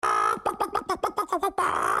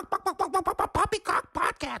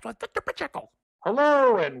Podcast with Victor Pacheco.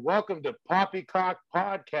 Hello and welcome to Poppycock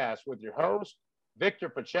Podcast with your host, Victor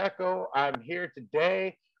Pacheco. I'm here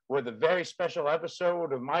today with a very special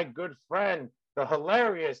episode of my good friend, the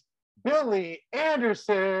hilarious Billy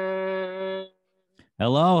Anderson.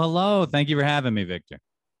 Hello. Thank you for having me, Victor.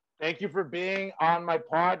 Thank you for being on my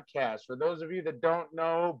podcast. For those of you that don't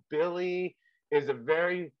know, Billy is a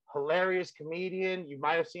very hilarious comedian. You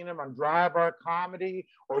might have seen him on Dry Bar Comedy,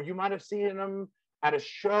 or you might have seen him at a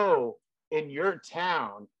show in your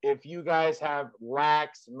town if you guys have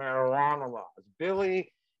lax marijuana laws.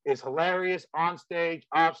 Billy is hilarious on stage,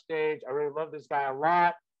 off stage. I really love this guy a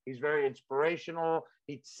lot. He's very inspirational.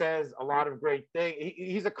 He says a lot of great things.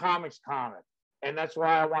 He's a comics comic. And that's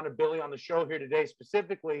why I wanted Billy on the show here today,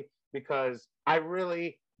 specifically because I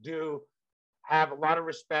really do have a lot of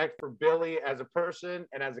respect for Billy as a person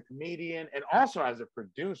and as a comedian and also as a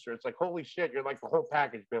producer. It's like, holy shit, you're like the whole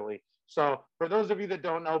package, Billy. So for those of you that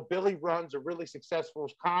don't know, Billy runs a really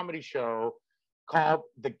successful comedy show called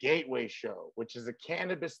The Gateway Show, which is a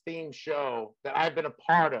cannabis-themed show that I've been a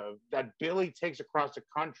part of that Billy takes across the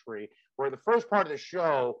country, where the first part of the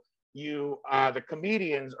show, the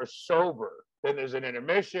comedians are sober. Then there's an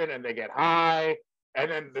intermission and they get high.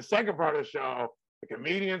 And then the second part of the show, the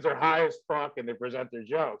comedians are high as fuck and they present their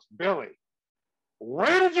jokes. Billy,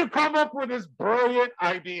 where did you come up with this brilliant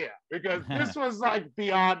idea? Because this was like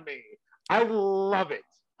beyond me. I love it.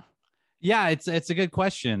 Yeah, it's a good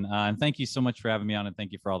question. And thank you so much for having me on, and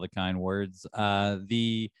thank you for all the kind words.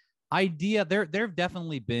 The idea, there have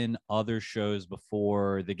definitely been other shows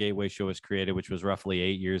before the Gateway Show was created, which was roughly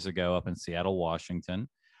 8 years ago up in Seattle, Washington.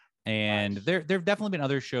 And nice. There've definitely been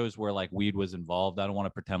other shows where like weed was involved. I don't want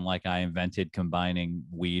to pretend like I invented combining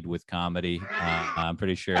weed with comedy. I'm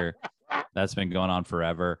pretty sure that's been going on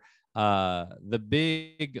forever. The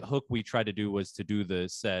big hook we tried to do was to do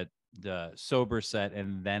the sober set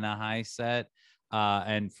and then a high set.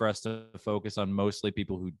 And for us to focus on mostly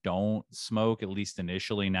people who don't smoke, at least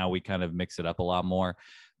initially. Now we kind of mix it up a lot more.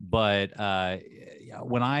 But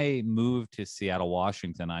when I moved to Seattle,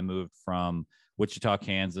 Washington, I moved from Wichita,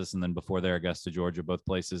 Kansas, and then before there, Augusta, Georgia, both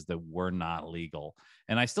places that were not legal.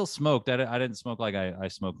 And I still smoked. I didn't smoke like I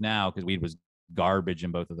smoke now because weed was garbage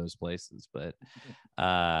in both of those places. But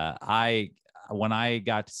when I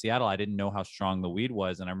got to Seattle, I didn't know how strong the weed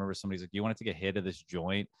was. And I remember somebody's like, "Do you want to take a hit of this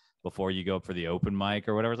joint before you go up for the open mic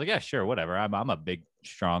or whatever?" I was like, "Yeah, sure, whatever. I'm a big,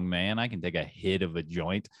 strong man. I can take a hit of a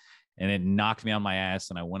joint." And it knocked me on my ass,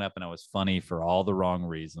 and I went up and I was funny for all the wrong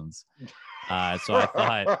reasons. So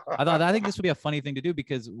I think this would be a funny thing to do,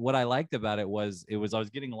 because what I liked about it was I was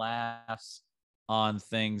getting laughs on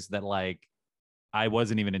things that like I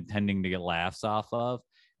wasn't even intending to get laughs off of.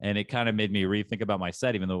 And it kind of made me rethink about my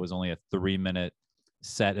set, even though it was only a 3-minute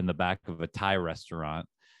set in the back of a Thai restaurant.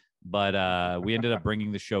 But we ended up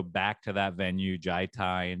bringing the show back to that venue, Jai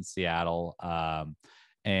Thai in Seattle.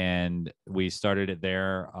 And we started it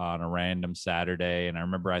there on a random Saturday. And I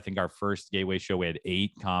remember, I think our first Gateway Show, we had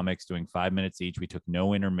 8 comics doing 5 minutes each. We took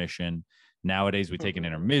no intermission. Nowadays, we take an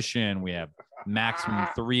intermission. We have maximum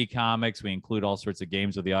 3 comics. We include all sorts of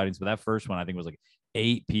games with the audience. But that first one, I think, was like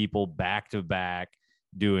 8 people back to back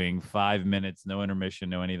doing 5 minutes, no intermission,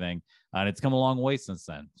 no anything. And it's come a long way since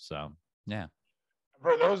then. So, yeah.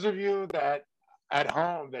 For those of you that at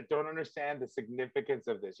home that don't understand the significance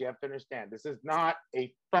of this, you have to understand this is not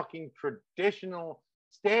a fucking traditional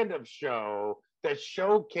stand-up show that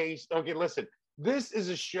showcased. Okay, listen, this is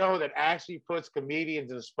a show that actually puts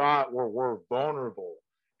comedians in a spot where we're vulnerable.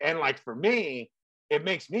 And like for me, it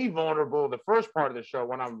makes me vulnerable the first part of the show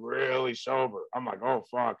when I'm really sober. I'm like, oh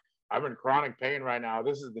fuck, I'm in chronic pain right now.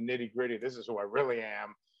 This is the nitty-gritty. This is who I really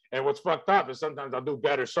am. And what's fucked up is sometimes I'll do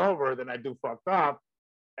better sober than I do fucked up.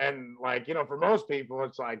 And like, for most people,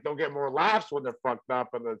 it's like they'll get more laughs when they're fucked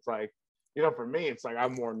up. And it's like, for me, it's like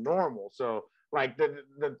I'm more normal. So like the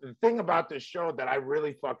thing about this show that I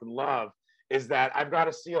really fucking love is that I've got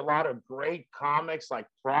to see a lot of great comics like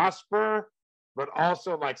prosper, but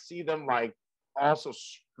also like see them like also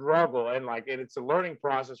struggle. And like, and it's a learning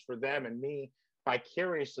process for them and me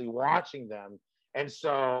vicariously watching them. And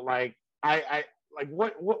so like, I like,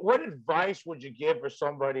 what advice would you give for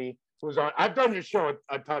somebody who's on? I've done your show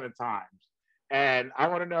a ton of times, and I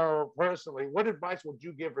want to know personally, what advice would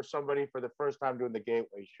you give for somebody for the first time doing the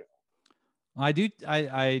Gateway Show? I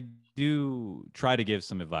do try to give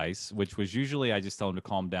some advice, which was usually I just tell them to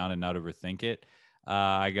calm down and not overthink it.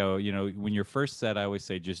 I go, when you're first set, I always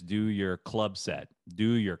say, just do your club set,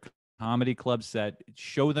 do your comedy club set,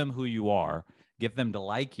 show them who you are, get them to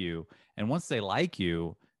like you. And once they like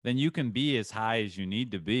you, then you can be as high as you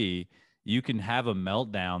need to be. You can have a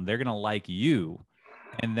meltdown. They're going to like you.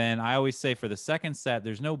 And then I always say for the second set,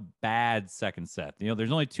 there's no bad second set.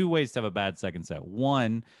 There's only two ways to have a bad second set.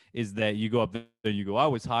 One is that you go up there and you go, I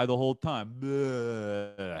was high the whole time,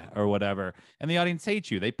 or whatever. And the audience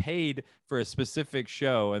hates you. They paid for a specific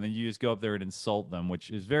show, and then you just go up there and insult them, which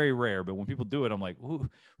is very rare. But when people do it, I'm like, who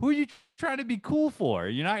are you trying to be cool for?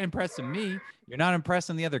 You're not impressing me. You're not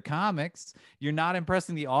impressing the other comics. You're not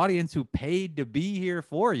impressing the audience who paid to be here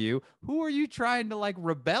for you. Who are you trying to like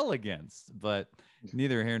rebel against? But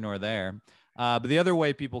neither here nor there. But the other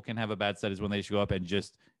way people can have a bad set is when they show up and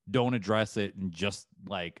just don't address it and just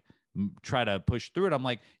like try to push through it. I'm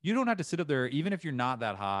like, you don't have to sit up there, even if you're not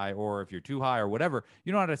that high or if you're too high or whatever.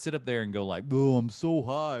 You don't have to sit up there and go like, oh, I'm so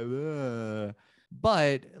high.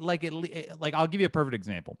 But like, like I'll give you a perfect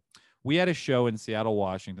example. We had a show in Seattle,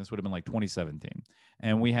 Washington. This would have been like 2017.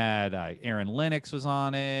 And we had Aaron Lennox was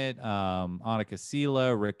on it, Annika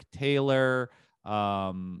Sela, Rick Taylor,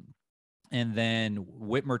 and then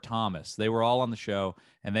Whitmer Thomas. They were all on the show,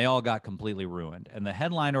 and they all got completely ruined. And the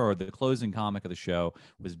headliner or the closing comic of the show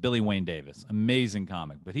was Billy Wayne Davis. Amazing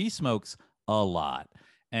comic, but he smokes a lot.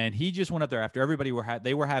 And he just went up there after everybody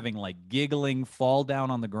they were having like giggling, fall down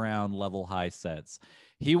on the ground level high sets.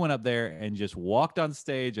 He went up there and just walked on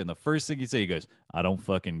stage, and the first thing he said, he goes, I don't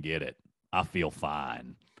fucking get it. I feel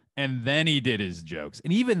fine. And then he did his jokes.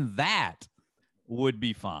 And even that would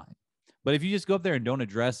be fine. But if you just go up there and don't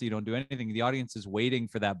address it, you don't do anything, the audience is waiting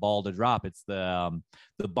for that ball to drop. It's the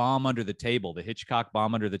bomb under the table, the Hitchcock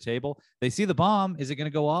bomb under the table. They see the bomb. Is it going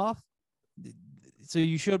to go off? So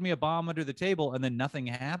you showed me a bomb under the table and then nothing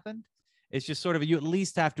happened. It's just sort of, you at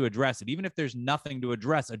least have to address it. Even if there's nothing to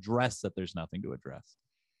address that there's nothing to address.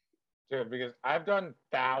 Dude, because I've done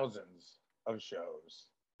thousands of shows,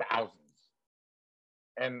 thousands.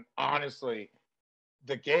 And honestly,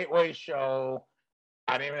 the Gateway show,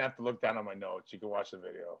 I didn't even have to look down on my notes. You can watch the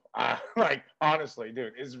video. Like, honestly,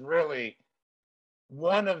 dude, it's really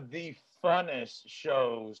one of the funnest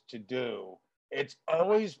shows to do. It's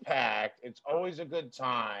always packed. It's always a good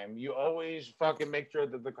time. You always fucking make sure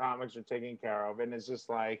that the comics are taken care of. And it's just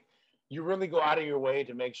like, you really go out of your way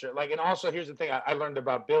to make sure. Like, and also, here's the thing I learned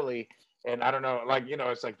about Billy. And I don't know, like,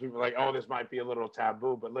 it's like people are like, oh, this might be a little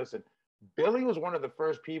taboo. But listen, Billy was one of the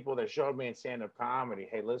first people that showed me in stand-up comedy,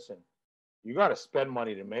 hey, listen, you got to spend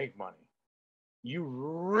money to make money. You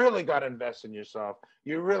really got to invest in yourself.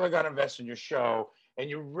 You really got to invest in your show. And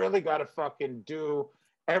you really got to fucking do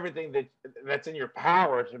everything that's in your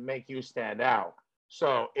power to make you stand out.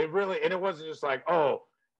 So it really, and it wasn't just like, oh,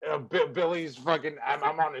 Billy's fucking,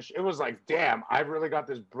 I'm on this. It was like, damn, I've really got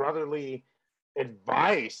this brotherly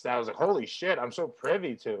advice that I was like, holy shit, I'm so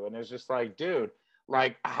privy to. And it's just like, dude,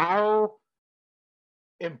 like, how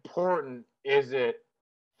important is it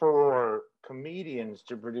for comedians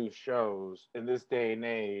to produce shows in this day and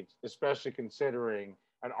age, especially considering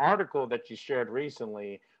an article that you shared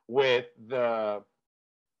recently with the,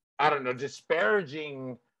 I don't know,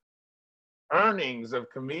 disparaging earnings of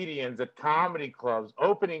comedians at comedy clubs,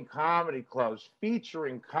 opening comedy clubs,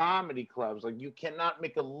 featuring comedy clubs. Like, you cannot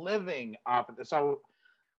make a living off of this. So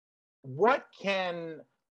what can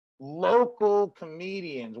local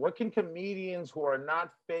comedians, what can comedians who are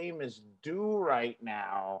not famous do right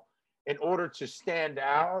now in order to stand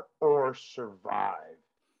out or survive?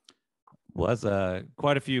 Well, that's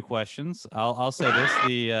quite a few questions. I'll say this: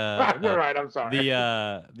 you're right. I'm sorry.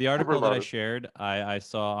 The article that I shared, I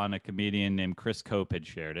saw on a comedian named Chris Cope had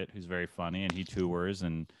shared it, who's very funny, and he tours.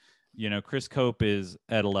 And Chris Cope is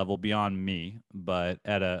at a level beyond me, but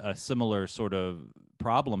at a similar sort of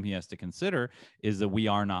problem he has to consider is that we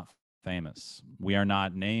are not famous. We are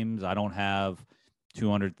not names. I don't have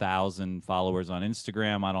 200,000 followers on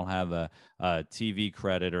Instagram. I don't have a TV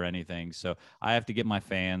credit or anything. So I have to get my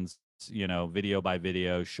fans, video by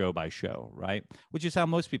video, show by show, right? Which is how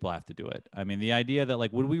most people have to do it. I mean, the idea that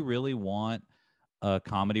like, would we really want a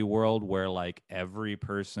comedy world where like every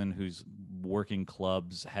person who's working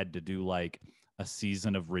clubs had to do like a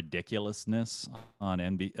season of ridiculousness on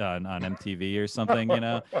MTV or something,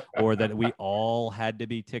 or that we all had to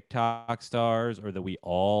be TikTok stars, or that we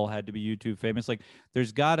all had to be YouTube famous? Like,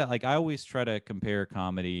 there's gotta, like, I always try to compare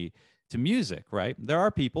comedy to music, right? There are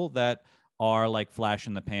people that are like flash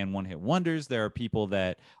in the pan one hit wonders. There are people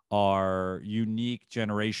that are unique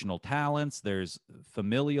generational talents. There's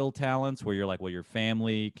familial talents where you're like, well, your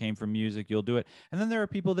family came from music, you'll do it. And then there are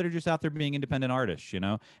people that are just out there being independent artists,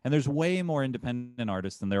 and there's way more independent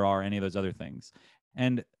artists than there are any of those other things.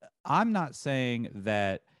 And I'm not saying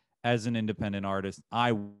that as an independent artist,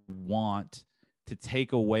 I want to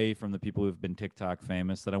take away from the people who've been TikTok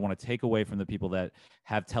famous, that I want to take away from the people that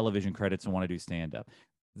have television credits and want to do stand-up.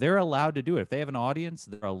 they're allowed to do it. If they have an audience,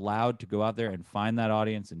 they're allowed to go out there and find that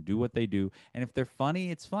audience and do what they do. And if they're funny,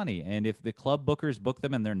 it's funny. And if the club bookers book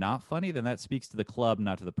them and they're not funny, then that speaks to the club,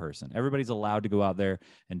 not to the person. Everybody's allowed to go out there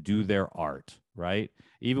and do their art, right?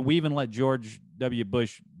 We even let George W.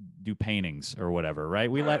 Bush do paintings or whatever, right?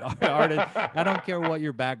 We let artists. I don't care what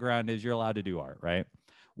your background is, you're allowed to do art, right?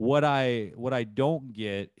 What I don't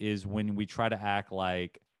get is when we try to act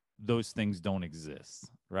like those things don't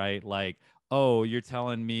exist, right? Like, oh, you're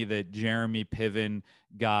telling me that Jeremy Piven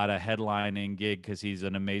got a headlining gig because he's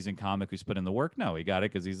an amazing comic who's put in the work? No, he got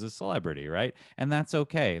it because he's a celebrity, right? And that's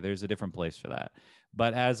okay. There's a different place for that.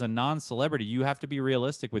 But as a non-celebrity, you have to be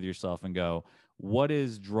realistic with yourself and go, what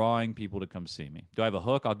is drawing people to come see me? Do I have a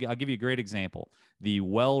hook? I'll give you a great example. The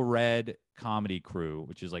Well-Read Comedy Crew,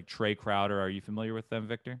 which is like Trey Crowder. Are you familiar with them,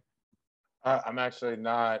 Victor? I'm actually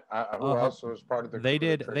not. Who Uh, else was part of the they crew?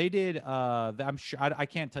 did. They did. I'm sure. I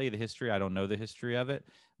can't tell you the history. I don't know the history of it,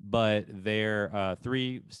 but they're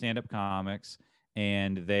three stand-up comics,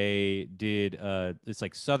 and they did. It's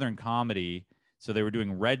like Southern comedy. So they were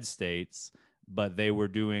doing red states, but they were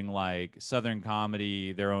doing like Southern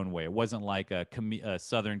comedy their own way. It wasn't like a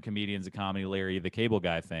Southern comedians of comedy, Larry the Cable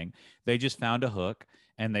Guy thing. They just found a hook,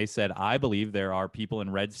 and they said, "I believe there are people in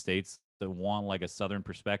red states that want like a Southern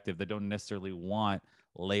perspective that don't necessarily want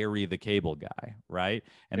Larry the Cable Guy, right?"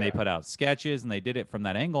 And they Yeah. put out sketches and they did it from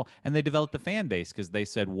that angle and they developed a fan base because they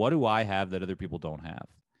said, what do I have that other people don't have?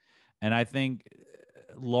 And I think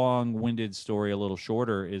long-winded story a little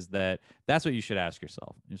shorter is that that's what you should ask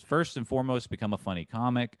yourself. Is first and foremost, become a funny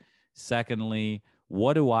comic. Secondly,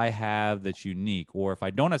 what do I have that's unique? Or if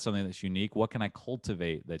I don't have something that's unique, what can I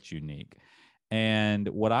cultivate that's unique? And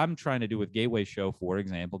what I'm trying to do with Gateway Show, for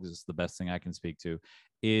example, because it's the best thing I can speak to,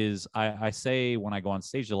 is I say when I go on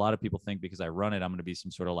stage, a lot of people think because I run it, I'm going to be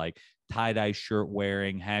some sort of like tie-dye shirt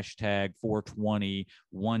wearing, hashtag 420,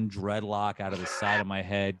 one dreadlock out of the side of my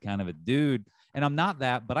head kind of a dude. And I'm not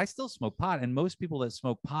that, but I still smoke pot. And most people that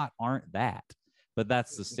smoke pot aren't that. But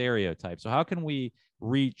that's the stereotype. So how can we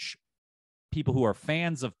reach people who are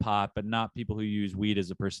fans of pot, but not people who use weed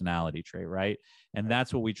as a personality trait, right? And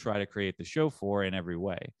that's what we try to create the show for in every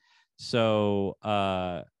way. So,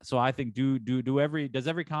 so I think does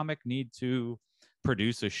every comic need to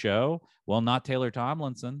produce a show? Well, not Taylor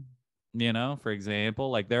Tomlinson, for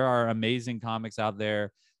example. Like there are amazing comics out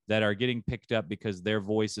there that are getting picked up because their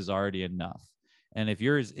voice is already enough. And if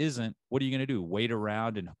yours isn't, what are you going to do? Wait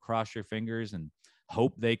around and cross your fingers and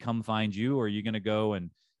hope they come find you? Or are you going to go and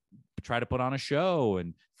try to put on a show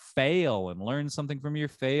and fail and learn something from your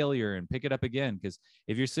failure and pick it up again? Because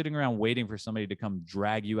if you're sitting around waiting for somebody to come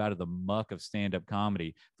drag you out of the muck of stand-up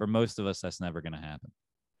comedy, for most of us, that's never going to happen.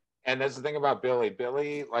 And that's the thing about Billy.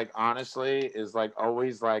 Billy, like, honestly, is like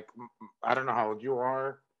always like, I don't know how old you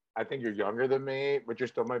are. I think you're younger than me, but you're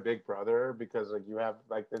still my big brother because like you have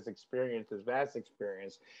like this experience, this vast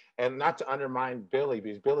experience. And not to undermine Billy,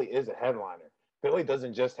 because Billy is a headliner. Billy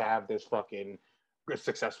doesn't just have this fucking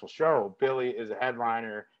successful show. Billy is a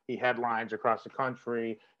headliner. He headlines across the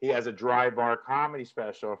country. He has a dry bar comedy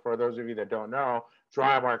special. For those of you that don't know,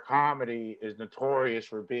 dry bar comedy is notorious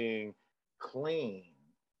for being clean.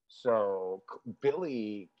 So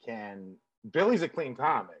Billy's a clean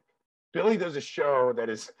comic. Billy does a show that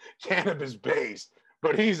is cannabis based,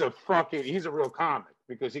 but he's a real comic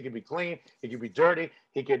because he can be clean, he can be dirty,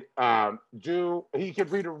 he could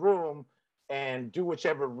read a room and do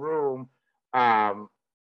whichever room, um,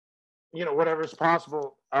 whatever is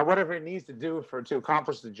possible, whatever it needs to do to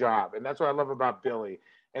accomplish the job. And that's what I love about Billy.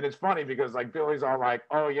 And it's funny because like Billy's all like,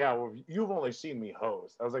 "Oh yeah, well you've only seen me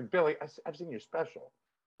host." I was like, "Billy, I've seen your special."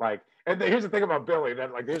 Like, and here's the thing about Billy.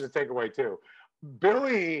 That like, here's a takeaway too.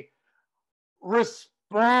 Billy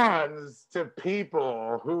responds to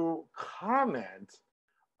people who comment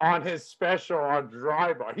on his special on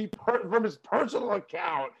Dry Bar. From his personal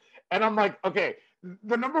account, and I'm like, okay,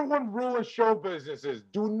 the number one rule in show business is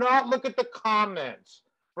do not look at the comments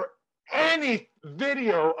for any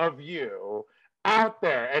video of you out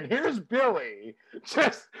there. And here's Billy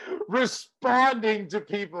just responding to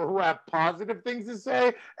people who have positive things to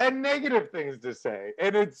say and negative things to say.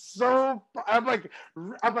 And it's so I'm like,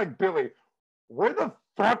 Billy, where the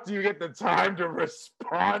fuck do you get the time to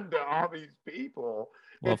respond to all these people?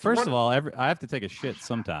 Well, first of all, I have to take a shit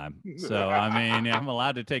sometime. So, I mean, I'm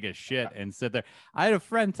allowed to take a shit and sit there. I had a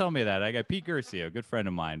friend tell me that. I got Pete Garcia, a good friend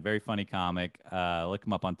of mine, very funny comic. Look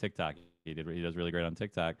him up on TikTok. He does really great on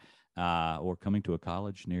TikTok. Or coming to a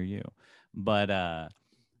college near you. But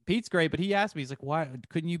Pete's great, but he asked me, he's like, why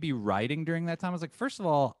couldn't you be writing during that time? I was like, first of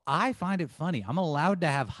all, I find it funny. I'm allowed to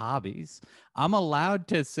have hobbies. I'm allowed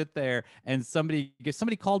to sit there and somebody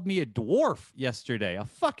called me a dwarf yesterday, a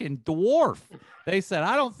fucking dwarf. They said,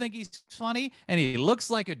 I don't think he's funny and he looks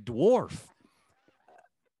like a dwarf.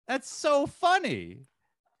 That's so funny.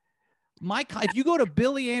 If you go to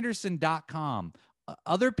BillyAnderson.com,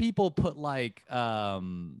 other people put like,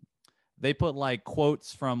 they put like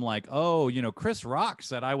quotes from like, oh, you know, Chris Rock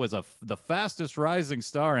said I was the fastest rising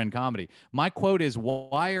star in comedy. My quote is,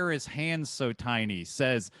 why are his hands so tiny?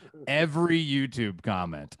 Says every YouTube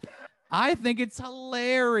comment. I think it's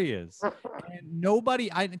hilarious.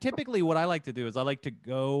 And typically what I like to do is I like to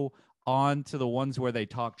go on to the ones where they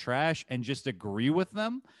talk trash and just agree with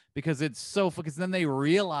them, because because then they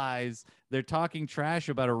realize they're talking trash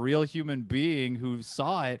about a real human being who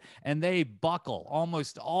saw it, and they buckle.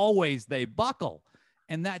 Almost always they buckle.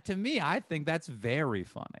 And that, to me, I think that's very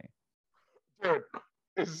funny. Dude,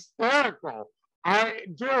 hysterical.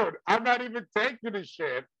 Dude, I'm not even taking a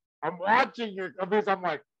shit. I'm watching your, because I'm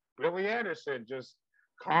like, Billy Anderson just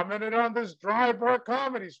commented on this dry bar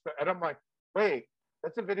comedy and I'm like, wait,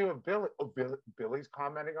 that's a video of Billy. Oh, Billy's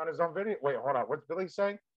commenting on his own video. Wait, hold on. What's Billy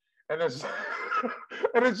saying? And it's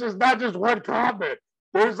and it's just not just one comment.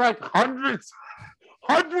 There's like hundreds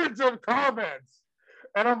of comments.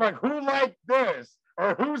 And I'm like, who liked this?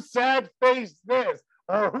 Or who sad faced this?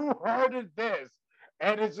 Or who hearted this?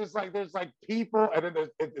 And it's just like there's like people, and then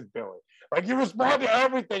it's Billy. Like you respond to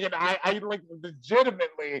everything, and I like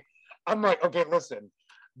legitimately, I'm like, okay, listen,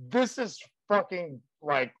 this is fucking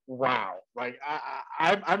like wow. Like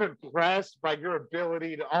I'm impressed by your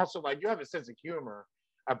ability to also, like, you have a sense of humor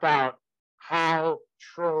about how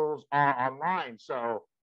trolls are online. So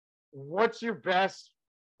what's your best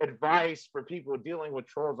advice for people dealing with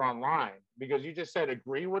trolls online? Because you just said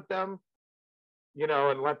agree with them, you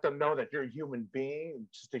know, and let them know that you're a human being,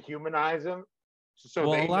 just to humanize them. So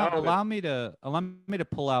Well, they allow me to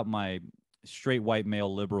pull out my straight white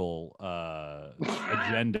male liberal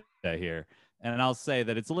agenda here. And I'll say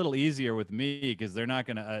that it's a little easier with me because they're not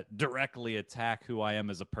going to directly attack who I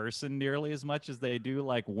am as a person nearly as much as they do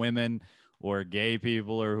like women or gay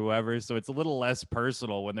people or whoever. So it's a little less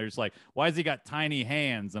personal when there's like, why has he got tiny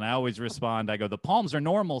hands? And I always respond, I go, the palms are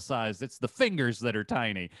normal sized. It's the fingers that are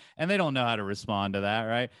tiny. And they don't know how to respond to that,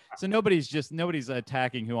 right? So nobody's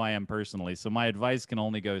attacking who I am personally. So my advice can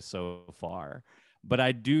only go so far. But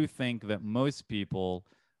I do think that most people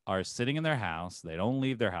are sitting in their house. They don't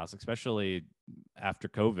leave their house, especially after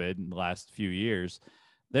COVID in the last few years.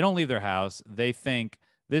 They don't leave their house. They think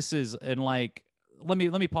this is, and like, let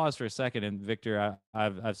me pause for a second. And Victor,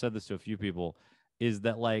 I've said this to a few people, is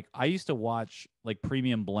that like I used to watch like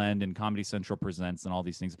Premium Blend and Comedy Central Presents and all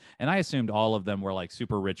these things, and I assumed all of them were like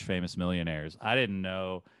super rich, famous millionaires. I didn't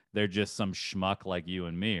know they're just some schmuck like you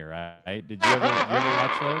and me, right? Did you ever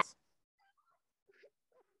watch those?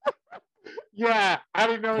 Yeah, I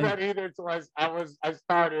didn't know that either until I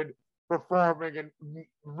started performing and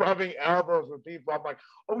rubbing elbows with people. I'm like,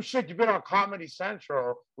 oh shit, you've been on Comedy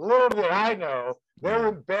Central. Little did I know they're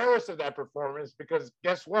embarrassed of that performance, because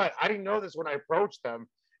guess what? I didn't know this when I approached them.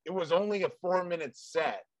 It was only a 4-minute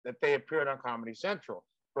set that they appeared on Comedy Central,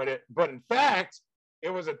 but in fact, it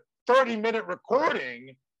was a 30-minute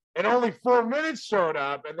recording, and only 4 minutes showed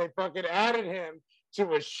up, and they fucking added him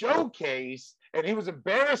to a showcase, and he was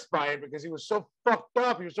embarrassed by it because he was so fucked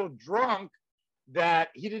up. He was so drunk that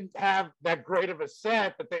he didn't have that great of a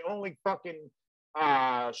set, but they only fucking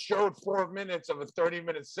showed 4 minutes of a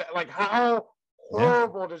 30-minute set. Like, how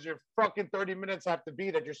horrible does your fucking 30 minutes have to be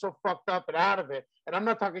that you're so fucked up and out of it? And I'm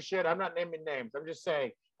not talking shit. I'm not naming names. I'm just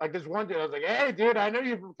saying, like, this one dude, I was like, hey, dude, I know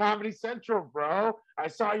you're from Comedy Central, bro. I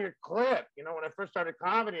saw your clip, you know, when I first started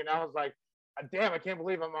comedy, and I was like, damn, I can't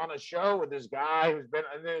believe I'm on a show with this guy who's been,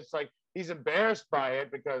 and then it's like, he's embarrassed by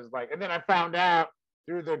it because, like, and then I found out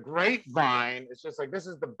through the grapevine, it's just like, this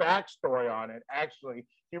is the backstory on it. Actually,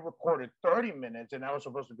 he recorded 30 minutes, and that was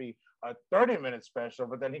supposed to be a 30-minute special,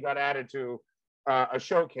 but then he got added to a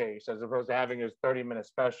showcase as opposed to having his 30-minute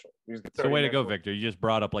special. So way to go, Victor. You just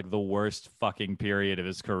brought up like the worst fucking period of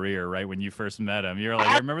his career, right? When you first met him. You're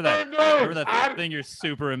like, remember that thing you're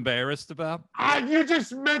super embarrassed about? You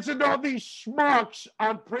just mentioned all these schmucks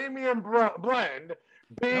on Premium Blend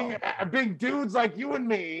being dudes like you and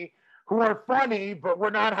me who are funny, but we're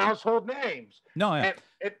not household names. No, yeah.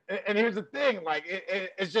 And here's the thing, like,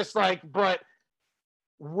 it's just like, but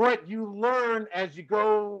what you learn as you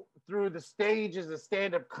go through the stages of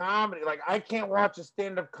stand-up comedy, like, I can't watch a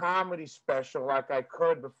stand-up comedy special like I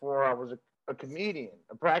could before I was a comedian,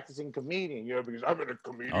 a practicing comedian, you know, because I've been a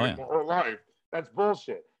comedian my whole life. That's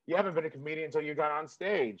bullshit. You haven't been a comedian until you got on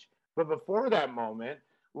stage. But before that moment,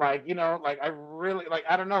 like, you know, like I really, like,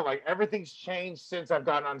 I don't know, like everything's changed since I've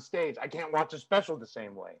gotten on stage. I can't watch a special the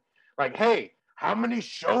same way. Like, hey, how many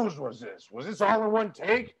shows was this? Was this all in one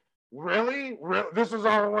take? Really? This was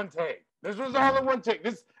all in one take. This was all in one take.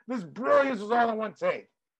 This brilliance was all in one take.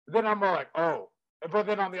 Then I'm all like, oh. But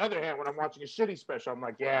then on the other hand, when I'm watching a shitty special, I'm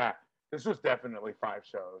like, yeah, this was definitely 5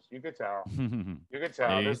 shows. You could tell. You could Yeah,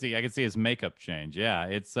 tell. you see, I can see his makeup change. Yeah,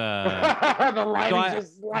 it's The lighting's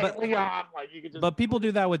just slightly on. Like you could just. but people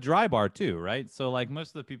do that with dry bar too, right? So like most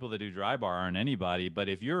of the people that do dry bar aren't anybody. But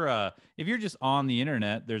if you're just on the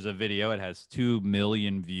internet, there's a video, it has 2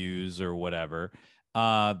 million views or whatever.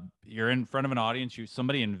 You're in front of an audience,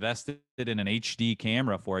 somebody invested in an HD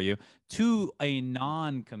camera for you. To a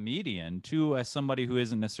non-comedian, to somebody who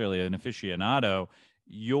isn't necessarily an aficionado,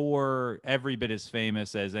 you're every bit as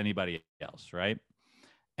famous as anybody else, right?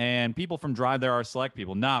 And people from Dry, there are select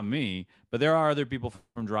people, not me, but there are other people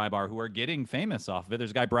from Dry Bar who are getting famous off of it.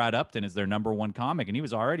 There's a guy, Brad Upton, is their #1 comic, and he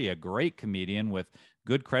was already a great comedian with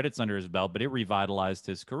good credits under his belt, but it revitalized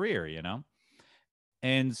his career, you know?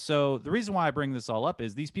 And so the reason why I bring this all up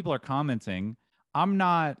is these people are commenting. I'm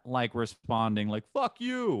not like responding like, fuck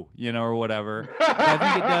you, you know, or whatever. But I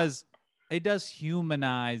think it does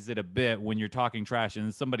humanize it a bit when you're talking trash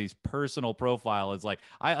and somebody's personal profile is like,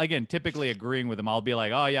 I again typically agreeing with him, I'll be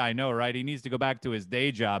like, oh yeah, I know, right? He needs to go back to his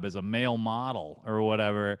day job as a male model or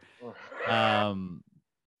whatever.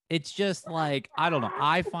 It's just like, I don't know.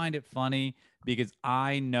 I find it funny because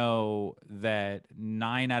I know that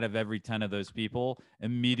 9 out of every 10 of those people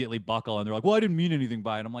immediately buckle and they're like, well, I didn't mean anything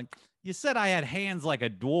by it. I'm like, you said I had hands like a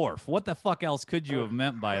dwarf. What the fuck else could you have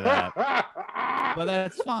meant by that? But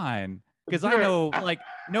that's fine. Because I know, like,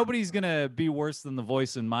 nobody's going to be worse than the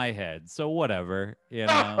voice in my head. So whatever, you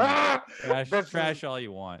know, trash all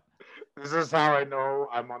you want. This is how I know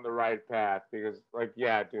I'm on the right path because, like,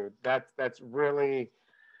 yeah, dude, that's really,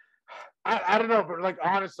 I don't know, but like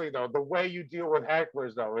honestly though, the way you deal with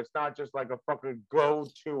hecklers though, it's not just like a fucking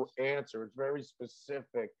go-to answer. It's very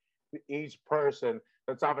specific to each person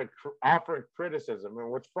that's offering criticism.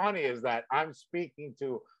 And what's funny is that I'm speaking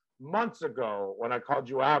to months ago when I called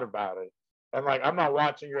you out about it, and like I'm not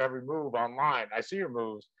watching your every move online. I see your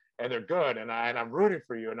moves and they're good, and I'm rooting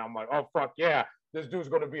for you, and I'm like, oh fuck yeah, this dude's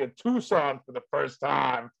going to be in Tucson for the first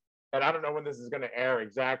time. And I don't know when this is going to air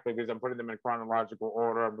exactly because I'm putting them in chronological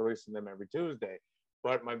order. I'm releasing them every Tuesday.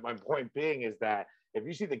 But my point being is that if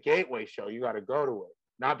you see the Gateway show, you got to go to it.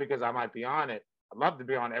 Not because I might be on it. I'd love to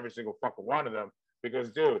be on every single fucking one of them.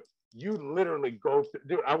 Because, dude, you literally go through.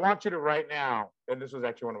 Dude, I want you to right now, and this was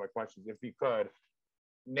actually one of my questions, if you could,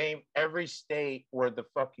 name every state where the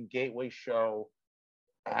fucking Gateway show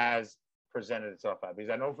has presented itself at. Because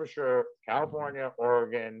I know for sure California,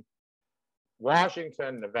 Oregon,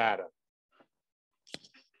 Washington, Nevada.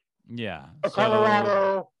 Yeah.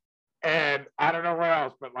 Colorado, and I don't know where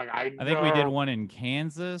else, but like I think we did one in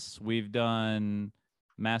Kansas. We've done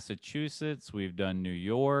Massachusetts. We've done New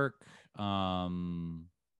York. Yeah,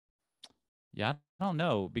 I don't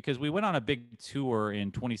know because we went on a big tour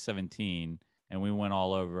in 2017 and we went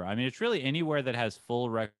all over. I mean, it's really anywhere that has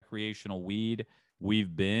full recreational weed.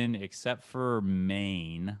 We've been, except for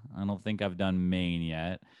Maine. I don't think I've done Maine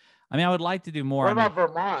yet. I mean, I would like to do more. What about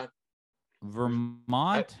Vermont?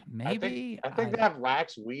 Vermont, maybe. I think they have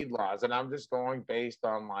lax weed laws, and I'm just going based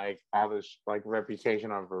on like all this like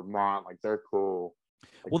reputation on Vermont. Like they're cool.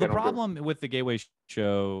 Like, well, the problem with the Gateway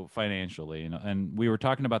show financially, you know, and we were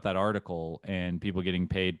talking about that article and people getting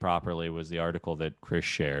paid properly was the article that Chris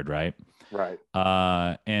shared, right? Right.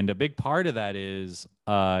 And a big part of that is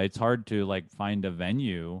it's hard to like find a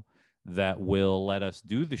venue that will let us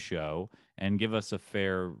do the show and give us a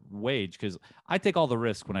fair wage because I take all the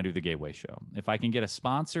risk when I do the Gateway show. If I can get a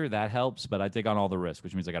sponsor, that helps, but I take on all the risk,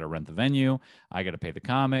 which means I got to rent the venue, I got to pay the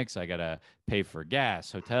comics, I got to pay for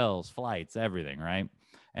gas, hotels, flights, everything, right?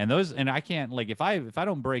 And those, and I can't like if I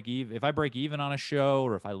don't break even, if I break even on a show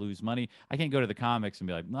or if I lose money, I can't go to the comics and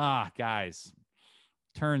be like, guys,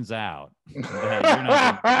 turns out that you're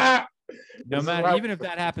not. No matter, even if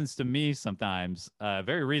that happens to me sometimes,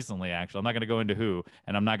 very recently, actually, I'm not going to go into who,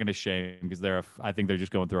 and I'm not going to shame because I think they're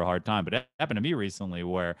just going through a hard time. But it happened to me recently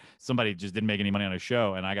where somebody just didn't make any money on a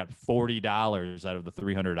show, and I got $40 out of the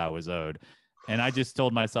 $300 I was owed. And I just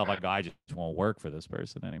told myself, like, I just won't work for this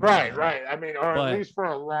person anymore. Right. I mean, at least for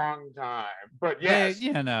a long time. But yes,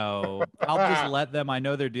 you know, I'll just let them. I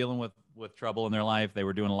know they're dealing with trouble in their life. They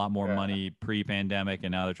were doing a lot more money pre-pandemic,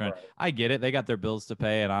 and now they're trying. Right. I get it. They got their bills to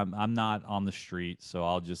pay, and I'm not on the street, so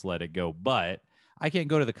I'll just let it go. But I can't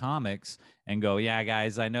go to the comics and go, yeah,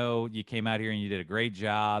 guys, I know you came out here and you did a great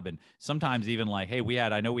job. And sometimes even like, hey,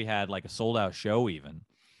 I know we had like a sold out show even.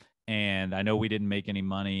 And I know we didn't make any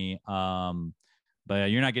money.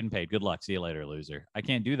 But you're not getting paid. Good luck. See you later, loser. I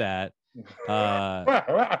can't do that.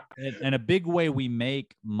 And a big way we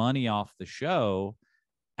make money off the show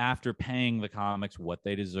after paying the comics what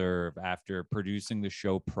they deserve, after producing the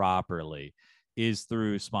show properly, is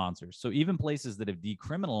through sponsors. So even places that have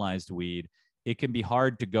decriminalized weed, it can be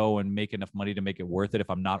hard to go and make enough money to make it worth it if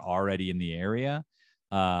I'm not already in the area.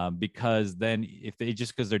 Because then if they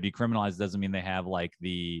just because they're decriminalized doesn't mean they have like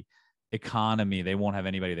the economy. They won't have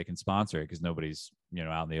anybody that can sponsor it because nobody's,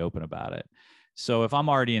 out in the open about it. So if I'm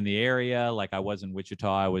already in the area, like I was in Wichita,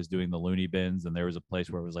 I was doing the loony bins, and there was a place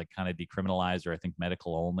where it was like kind of decriminalized, or I think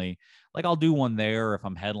medical only. Like I'll do one there. If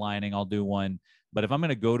I'm headlining, I'll do one. But if I'm going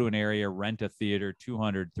to go to an area, rent a theater,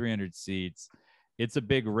 200, 300 seats, it's a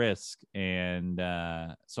big risk. And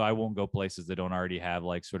so I won't go places that don't already have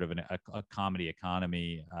like sort of a comedy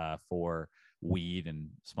economy for weed and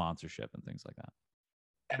sponsorship and things like that.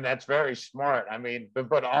 And that's very smart. I mean,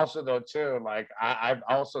 but also though too, like I've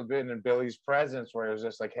also been in Billy's presence where it was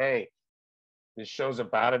just like, hey, this show's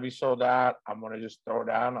about to be sold out. I'm gonna just throw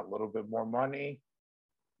down a little bit more money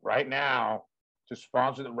right now to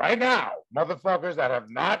sponsor it. Right now, motherfuckers that have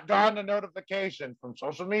not gotten a notification from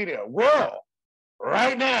social media will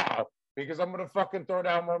right now, because I'm gonna fucking throw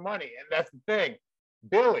down more money. And that's the thing,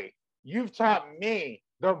 Billy, you've taught me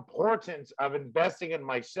the importance of investing in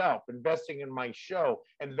myself, investing in my show,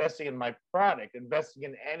 investing in my product, investing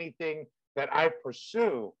in anything that I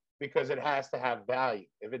pursue, because it has to have value.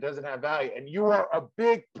 If it doesn't have value, and you are a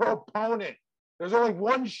big proponent, there's only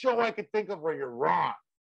one show I could think of where you're wrong,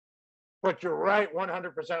 but you're right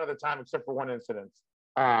 100% of the time, except for one incident.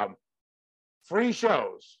 Free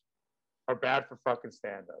shows are bad for fucking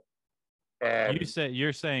stand-up. And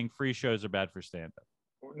you're saying free shows are bad for stand-up.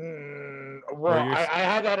 Well, I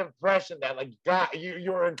had that impression that like God,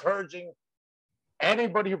 you're encouraging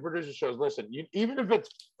anybody who produces shows. Listen, even if it's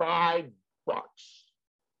 $5,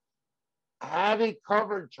 have a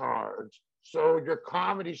cover charge so your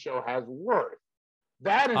comedy show has worth.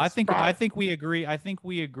 That is. I think we agree. I think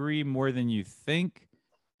we agree more than you think,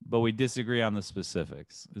 but we disagree on the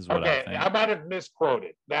specifics. Is what I think. I might have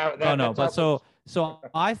misquoted. So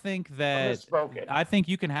I think that I think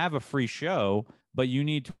you can have a free show, but you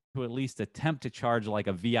need to at least attempt to charge like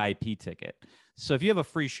a VIP ticket. So if you have a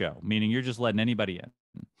free show, meaning you're just letting anybody in,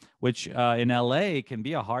 which in LA can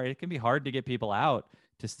be hard to get people out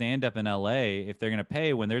to stand up in LA if they're going to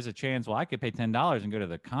pay, when there's a chance, well, I could pay $10 and go to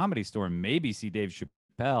the Comedy Store and maybe see Dave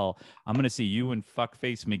Chappelle. I'm going to see you and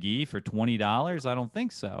Fuckface McGee for $20. I don't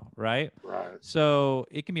think so. Right. So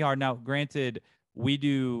it can be hard. Now, granted, we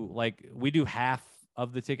do half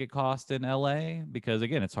of the ticket cost in LA because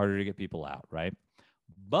again, it's harder to get people out. Right.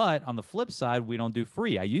 But on the flip side, we don't do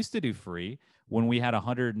free. I used to do free when we had a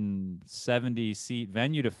 170 seat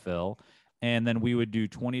venue to fill. And then we would do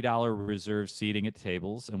 $20 reserve seating at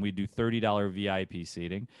tables, and we'd do $30 VIP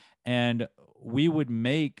seating. And we would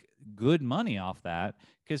make good money off that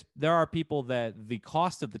because there are people that the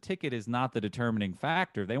cost of the ticket is not the determining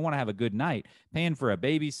factor. They want to have a good night. Paying for a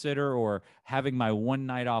babysitter or having my one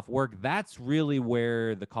night off work, that's really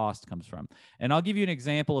where the cost comes from. And I'll give you an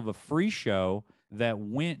example of a free show that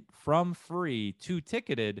went from free to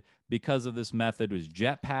ticketed because of this method. Was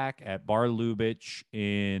Jetpack at Bar Lubitsch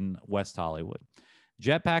in West Hollywood.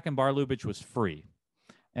 Jetpack and Bar Lubitsch was free.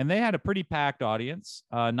 And they had a pretty packed audience,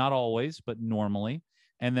 not always, but normally.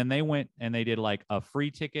 And then they went and they did like a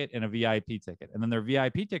free ticket and a VIP ticket. And then their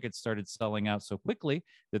VIP tickets started selling out so quickly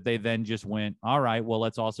that they then just went, all right, well,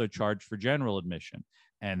 let's also charge for general admission.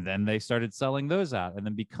 And then they started selling those out. And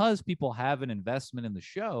then because people have an investment in the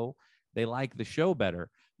show, they like the show better.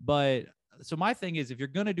 But so my thing is, if you're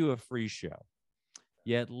going to do a free show,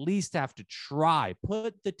 you at least have to try.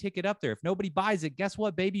 Put the ticket up there. If nobody buys it, guess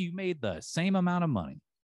what, baby? You made the same amount of money.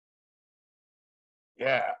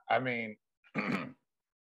 Yeah, I mean,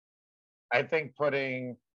 I think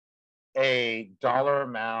putting a dollar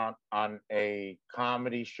amount on a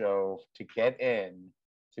comedy show to get in,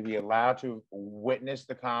 to be allowed to witness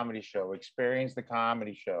the comedy show, experience the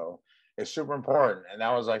comedy show, is super important. And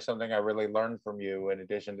that was like something I really learned from you, in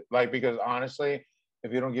addition to like, because honestly,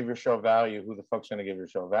 if you don't give your show value, who the fuck's going to give your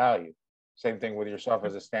show value? Same thing with yourself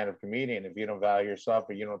as a stand-up comedian. If you don't value yourself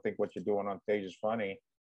or you don't think what you're doing on stage is funny,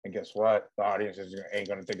 and guess what? The audience ain't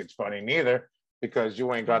going to think it's funny neither, because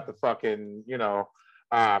you ain't got the fucking,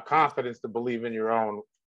 confidence to believe in your own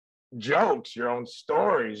jokes, your own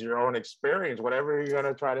stories, your own experience, whatever you're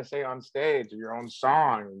gonna try to say on stage, your own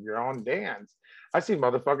song, your own dance. I see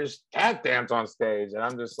motherfuckers tap dance on stage, and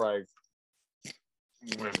I'm just like,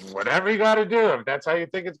 whatever you got to do. If that's how you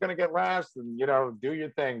think it's gonna get last, then do your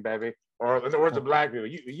thing, baby. Or in the words of black people,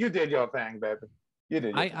 you did your thing, baby. You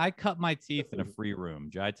did. I cut my teeth in a free room,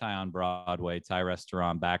 Jai Thai on Broadway, Thai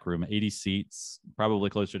restaurant, back room, 80 seats, probably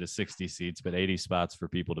closer to 60 seats, but 80 spots for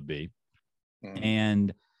people to be.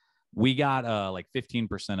 And we got like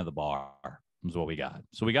 15% of the bar is what we got.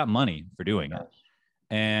 So we got money for doing it.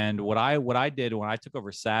 And what I did when I took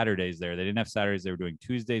over Saturdays there, they didn't have Saturdays. They were doing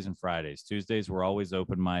Tuesdays and Fridays. Tuesdays were always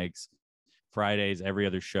open mics. Fridays, every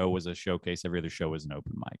other show was a showcase. Every other show was an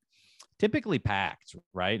open mic. Typically packed,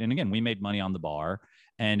 right? And again, we made money on the bar.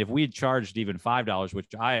 And if we had charged even $5,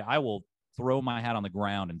 which I will throw my hat on the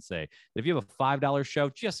ground and say, if you have a $5 show,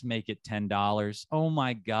 just make it $10. Oh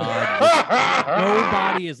my God.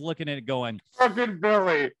 Nobody is looking at it going, fucking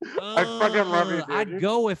Billy. I fucking love you, dude. I'd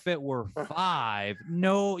go if it were $5.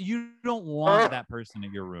 No, you don't want that person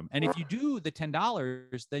in your room. And if you do the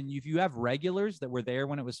 $10, then if you have regulars that were there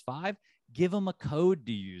when it was $5, give them a code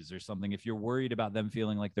to use or something. If you're worried about them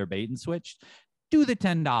feeling like they're bait and switched, do the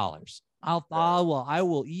 $10. I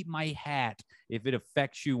will eat my hat if it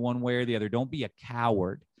affects you one way or the other. Don't be a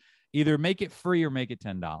coward. Either make it free or make it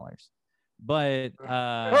 $10. But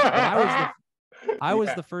I was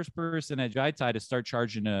the first person at Jai Thai to start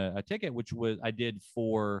charging a ticket, which was I did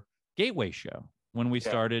for Gateway Show when we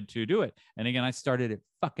started to do it. And again, I started at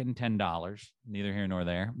fucking $10, neither here nor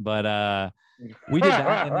there. But we did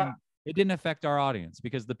that, and then it didn't affect our audience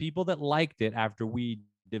because the people that liked it after we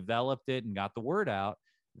developed it and got the word out,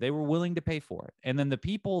 they were willing to pay for it. And then the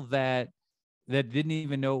people that didn't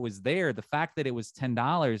even know it was there, the fact that it was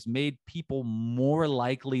 $10 made people more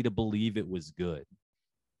likely to believe it was good.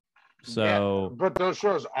 So, but those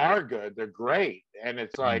shows are good. They're great. And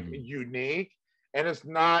it's like unique. And it's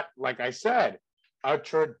not, like I said, a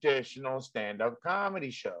traditional stand-up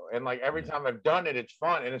comedy show. And like every time I've done it, it's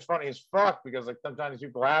fun. And it's funny as fuck because like sometimes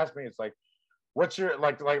people ask me, it's like, what's your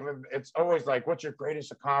like it's always like, what's your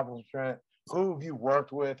greatest accomplishment? Who have you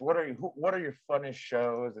worked with? What are your funnest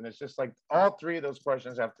shows? And it's just like all three of those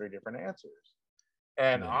questions have three different answers.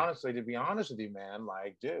 And honestly, to be honest with you, man,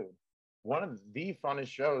 like, dude, one of the funnest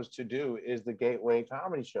shows to do is the Gateway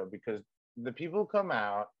Comedy Show because the people who come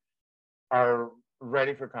out are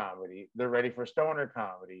ready for comedy. They're ready for stoner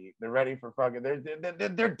comedy. They're ready for fucking.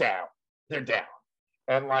 They're down. They're down.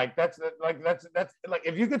 And like that's like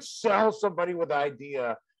if you could sell somebody with the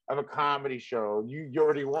idea of a comedy show, you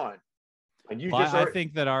already won. I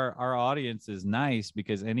think that our audience is nice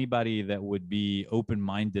because anybody that would be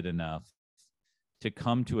open-minded enough to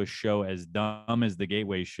come to a show as dumb as the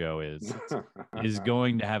Gateway Show is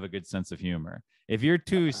going to have a good sense of humor. If you're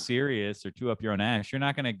too serious or too up your own ass, you're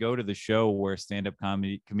not going to go to the show where stand-up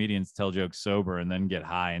comedians tell jokes sober and then get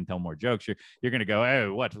high and tell more jokes. You're going to go,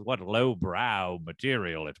 oh, what low-brow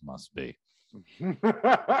material it must be. You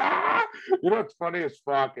know what's funny as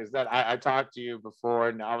fuck is that I talked to you before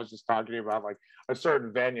and I was just talking to you about like a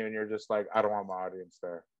certain venue and you're just like, I don't want my audience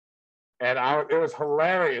there. And it was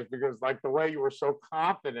hilarious because like the way you were so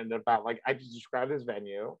confident about like, I just described this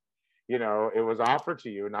venue, it was offered to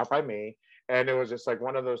you, not by me. And it was just like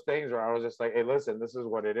one of those things where I was just like, hey, listen, this is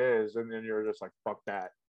what it is. And then you're just like, fuck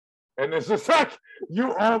that. And it's just like,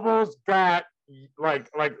 you almost got like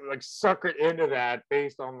suckered into that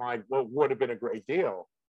based on like what would have been a great deal.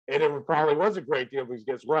 And it probably was a great deal because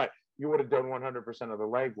guess what? You would have done 100% of the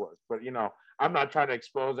legwork. But I'm not trying to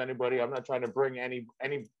expose anybody. I'm not trying to bring any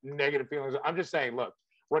negative feelings. I'm just saying, look,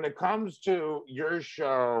 when it comes to your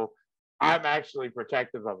show, I'm actually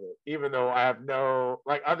protective of it, even though I have no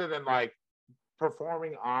like other than like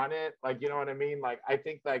performing on it, like you know what I mean? Like I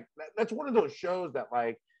think like that's one of those shows that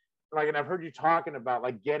like and I've heard you talking about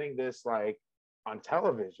like getting this like on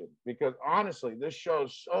television because honestly, this show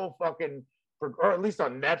is so fucking, or at least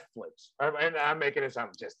on Netflix. And I'm making it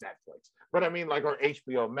sound just Netflix, but I mean like or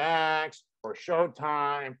HBO Max or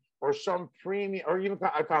Showtime or some premium or even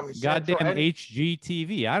a Comedy Goddamn Central.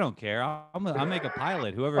 HGTV. I don't care. I'll make a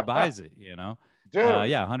pilot. Whoever buys it, Dude,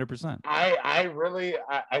 yeah, 100%. I really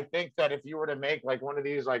think that if you were to make like one of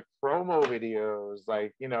these like promo videos,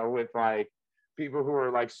 like with like people who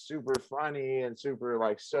are like super funny and super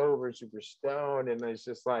like sober, super stoned, and it's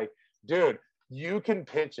just like, dude, you can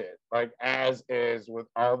pitch it like as is with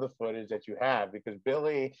all the footage that you have because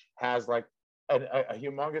Billy has like a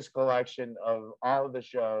humongous collection of all of the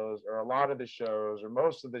shows or a lot of the shows or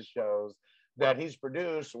most of the shows that he's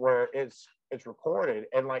produced where it's recorded.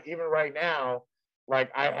 And like even right now, like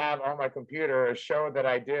I have on my computer a show that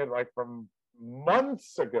I did like from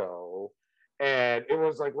months ago, and it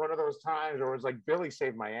was like one of those times where it was like Billy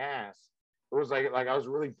saved my ass. It was like I was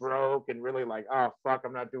really broke and really like, oh fuck,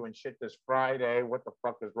 I'm not doing shit this Friday. What the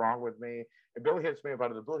fuck is wrong with me? And Billy hits me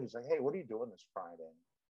about the blue. He's like, hey, what are you doing this Friday?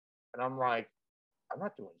 And I'm like, I'm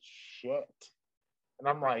not doing shit. And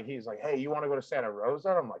I'm like, he's like, hey, you want to go to Santa Rosa?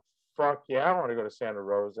 I'm like, fuck yeah, I want to go to Santa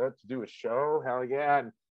Rosa to do a show. Hell yeah.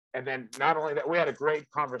 And then not only that, we had a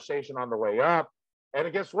great conversation on the way up.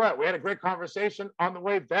 And guess what? We had a great conversation on the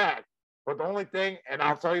way back. But the only thing, and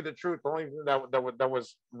I'll tell you the truth, the only thing that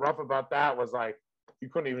was rough about that was like, you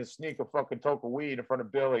couldn't even sneak a fucking toke of weed in front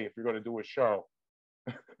of Billy if you're going to do a show.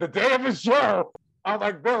 The day of his show, I'm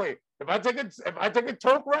like, Billy, if I take a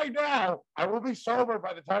toke right now, I will be sober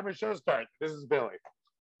by the time the show starts. This is Billy.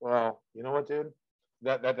 Well, you know what, dude?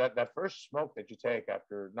 That first smoke that you take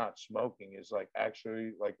after not smoking is like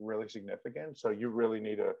actually like really significant. So you really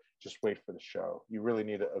need to just wait for the show. You really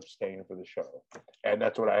need to abstain for the show, and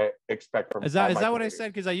that's what I expect from. Is that what I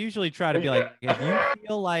said? Because I usually try to be like,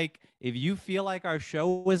 if you feel like our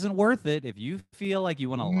show isn't worth it, if you feel like you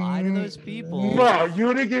want to lie to those people, no,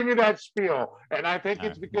 you didn't give me that spiel, and I think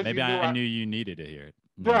it's because maybe I knew you needed to hear it.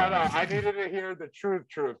 No, I needed to hear the truth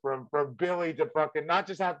from Billy to fucking not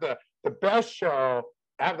just have the best show,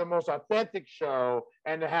 have the most authentic show,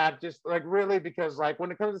 and to have just like really, because like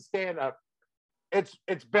when it comes to stand up,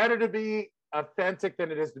 it's better to be authentic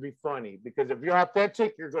than it is to be funny, because if you're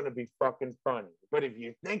authentic, you're going to be fucking funny. But if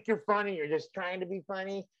you think you're funny, you're just trying to be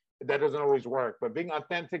funny, that doesn't always work. But being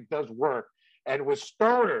authentic does work. And with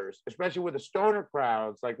stoners, especially with the stoner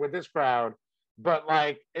crowds, like with this crowd, but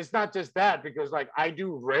like it's not just that, because like I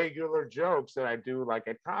do regular jokes that I do like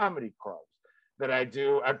at comedy clubs, that I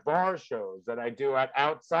do at bar shows, that I do at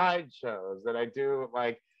outside shows, that I do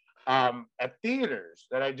like at theaters,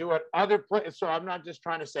 that I do at other places. So I'm not just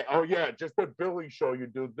trying to say, oh yeah, just at Billy's show you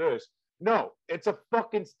do this. No, it's a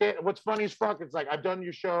fucking stand. What's funny as fuck, it's like I've done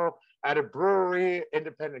your show at a brewery,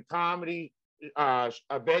 independent comedy, a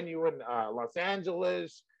venue in Los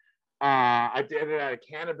Angeles. I did it at a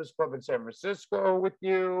cannabis club in San Francisco with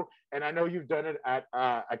you, and I know you've done it at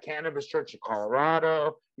a cannabis church in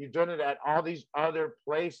Colorado. You've done it at all these other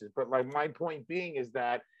places. But like my point being is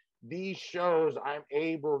that these shows I'm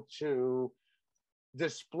able to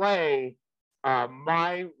display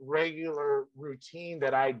my regular routine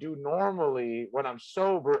that I do normally when I'm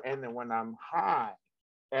sober and then when I'm high.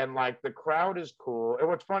 And like the crowd is cool. And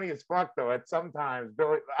what's funny as fuck though, at sometimes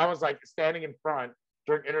Billy, I was like standing in front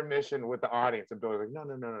during intermission with the audience, and Billy was like,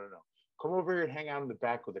 no. Come over here and hang out in the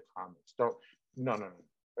back with the comics. No.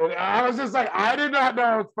 And I was just like, I did not know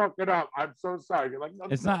I was fucking up. I'm so sorry. You're like, no,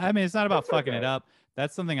 it's not. I mean, it's not about fucking it up.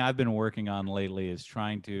 That's something I've been working on lately, is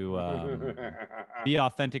trying to be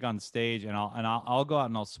authentic on stage, and I'll go out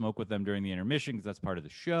and I'll smoke with them during the intermission because that's part of the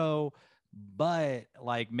show. But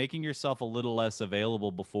like making yourself a little less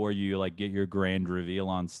available before you like get your grand reveal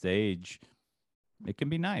on stage, it can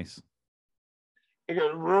be nice.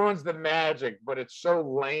 It ruins the magic, but it's so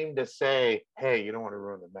lame to say, hey, you don't want to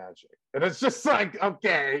ruin the magic. And it's just like,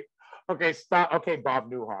 okay, stop. Okay, Bob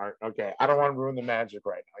Newhart. Okay, I don't want to ruin the magic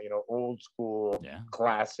right now. You know, old school,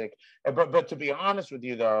 classic. But to be honest with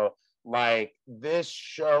you, though, like this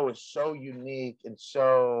show is so unique and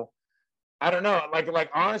so, I don't know, like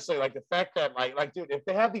honestly, like the fact that like dude, if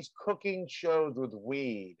they have these cooking shows with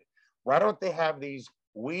weed, why don't they have these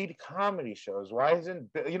weed comedy shows? Why isn't,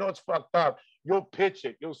 you know, it's fucked up. You'll pitch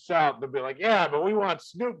it, you'll sell it, they'll be like, yeah, but we want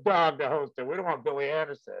Snoop Dogg to host it. We don't want Billy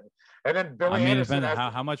Anderson. And then Billy Anderson.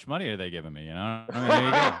 How much money are they giving me? You know,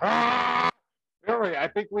 I mean, Billy, I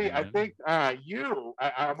think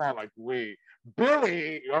I'm all like we.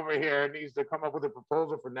 Billy over here needs to come up with a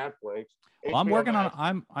proposal for Netflix. Well, I'm working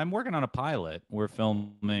on a pilot. We're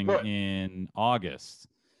filming in August.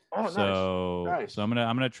 Oh, so nice. So I'm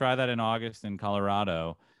gonna try that in August in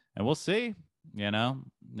Colorado, and we'll see. You know,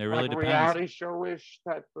 it really depends. Reality show-ish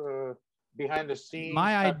type behind the scenes.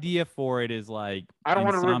 My idea for it is like, I don't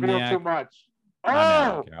want to reveal too much.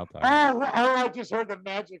 I just heard the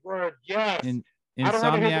magic word. Yes.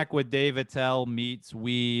 Insomniac with Dave Attell meets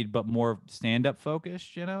weed, but more stand-up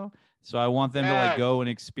focused. You know. So I want them to like go and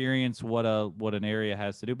experience what an area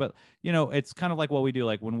has to do. But you know, it's kind of like what we do.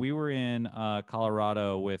 Like when we were in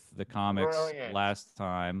Colorado with the comics last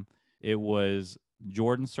time, it was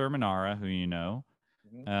Jordan Sermonara, who you know,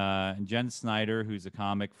 Jen Snyder, who's a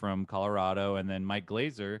comic from Colorado, and then Mike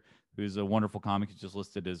Glazer, who's a wonderful comic. He's just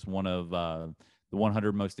listed as one of the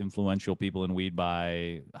 100 most influential people in weed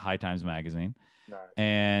by High Times magazine. Nice.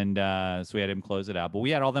 And so we had him close it out. But we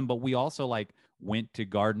had all them. But we also like went to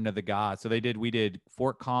Garden of the Gods. So we did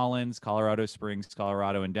Fort Collins, Colorado Springs,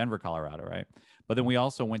 Colorado, and Denver, Colorado, right? But then we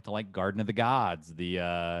also went to like Garden of the Gods,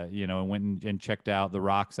 and went and checked out the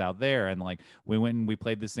rocks out there. And like we went and we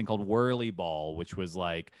played this thing called Whirly Ball, which was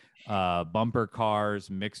like bumper cars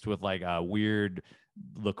mixed with like a weird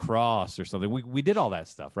lacrosse or something. We did all that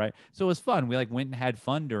stuff, right? So it was fun. We like went and had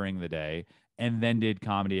fun during the day and then did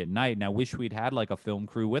comedy at night. And I wish we'd had like a film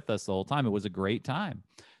crew with us the whole time. It was a great time.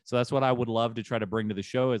 So that's what I would love to try to bring to the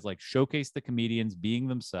show is like showcase the comedians being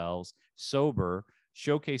themselves, sober,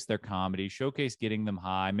 showcase their comedy, showcase getting them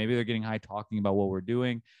high. Maybe they're getting high talking about what we're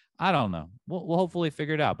doing. I don't know. We'll hopefully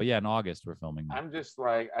figure it out. But yeah, in August we're filming that. I'm just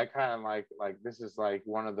like, I kind of like this is like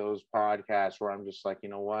one of those podcasts where I'm just like, you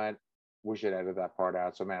know what? We should edit that part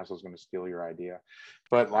out. So Massel's going to steal your idea.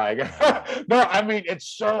 But like, no, I mean, it's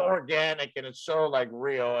so organic and it's so like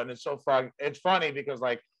real and it's so fun. It's funny because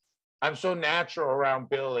like, I'm so natural around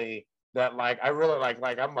Billy that like, I really like,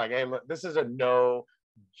 I'm like, hey, look, this is a no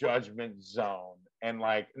judgment zone. And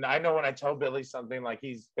like, I know when I tell Billy something like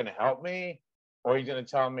he's going to help me, or he's going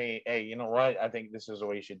to tell me, hey, you know what? I think this is the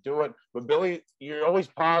way you should do it. But Billy, you're always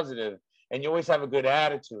positive and you always have a good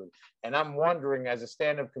attitude. And I'm wondering, as a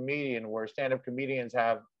stand-up comedian, where stand-up comedians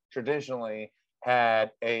have traditionally had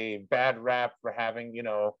a bad rap for having,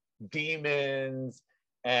 demons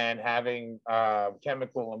and having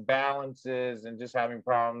chemical imbalances and just having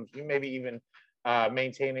problems, you maybe even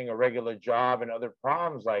maintaining a regular job and other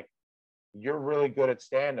problems, like, you're really good at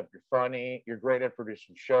stand-up. You're funny. You're great at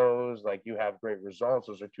producing shows. Like, you have great results.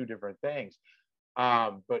 Those are two different things.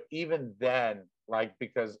 But even then, like,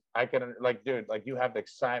 because I can, like, dude, like, you have the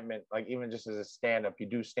excitement, like, even just as a stand-up, you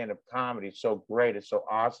do stand-up comedy. It's so great. It's so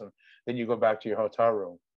awesome. Then you go back to your hotel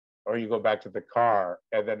room or you go back to the car.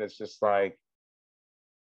 And then it's just like,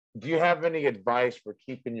 do you have any advice for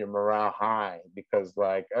keeping your morale high? Because,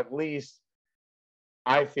 like, at least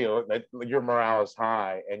I feel that your morale is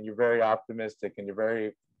high and you're very optimistic and you're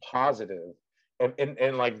very positive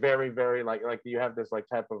and like very, very like you have this like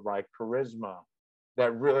type of like charisma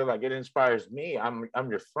that really like it inspires me. I'm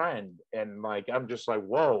your friend and like I'm just like,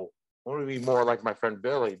 whoa, I want to be more like my friend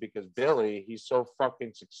Billy because Billy, he's so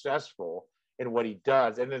fucking successful in what he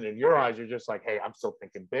does. And then in your eyes, you're just like, hey, I'm still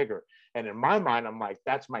thinking bigger. And in my mind, I'm like,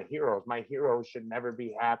 that's my heroes. My heroes should never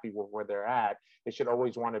be happy with where they're at. They should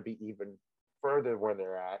always want to be even further where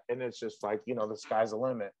they're at. And it's just like, the sky's the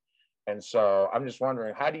limit. And so I'm just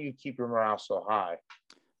wondering, how do you keep your morale so high?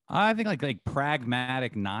 I think like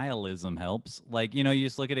pragmatic nihilism helps. Like, you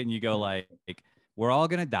just look at it and you go like we're all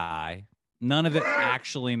gonna die. None of it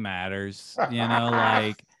actually matters.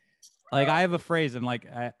 Like I have a phrase and like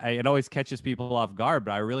it always catches people off guard,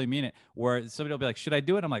 but I really mean it. Where somebody will be like, "Should I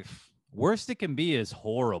do it?" I'm like, "Worst it can be is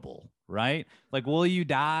horrible." Right? Like, will you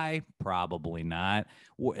die? Probably not.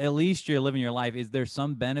 At least you're living your life. Is there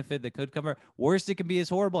some benefit that could cover? Worst it can be is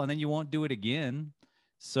horrible, and then you won't do it again.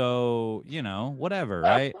 So, whatever,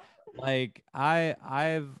 right? Like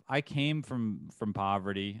I came from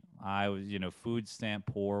poverty. I was, food stamp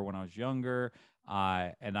poor when I was younger.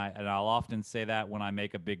 I'll often say that when I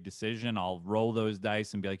make a big decision, I'll roll those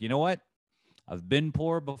dice and be like, you know what? I've been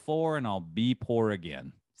poor before and I'll be poor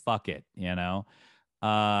again. Fuck it,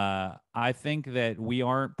 I think that we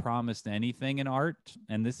aren't promised anything in art,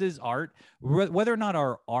 and this is art. Whether or not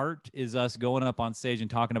our art is us going up on stage and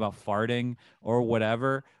talking about farting or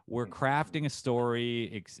whatever, we're crafting a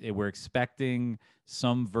story. We're expecting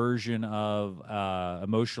some version of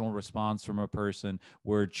emotional response from a person.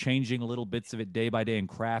 We're changing little bits of it day by day and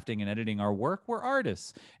crafting and editing our work. We're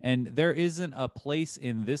artists, and there isn't a place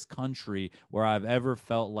in this country where I've ever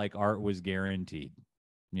felt like art was guaranteed.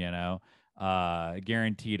 You know,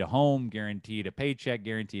 guaranteed a home, guaranteed a paycheck,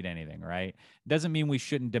 guaranteed anything, right? Doesn't mean we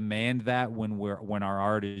shouldn't demand that when our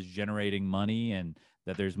art is generating money and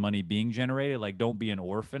that there's money being generated. Like, don't be an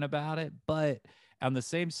orphan about it. But on the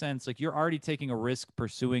same sense, like, you're already taking a risk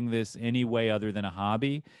pursuing this any way other than a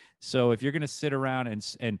hobby. So if you're going to sit around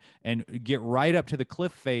and get right up to the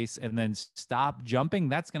cliff face and then stop jumping,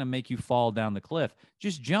 that's going to make you fall down the cliff.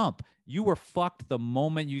 Just jump. You were fucked the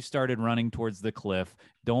moment you started running towards the cliff.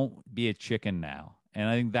 Don't be a chicken now. And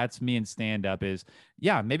I think that's me in stand up is,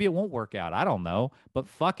 yeah, maybe it won't work out. I don't know, but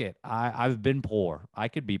fuck it. I've been poor. I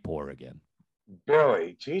could be poor again.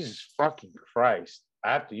 Billy, Jesus fucking Christ.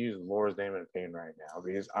 I have to use the Lord's name in pain right now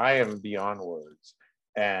because I am beyond words.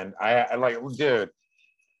 And I like, dude,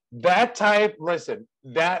 that type, listen,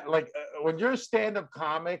 that like when you're a stand-up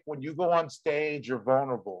comic, when you go on stage, you're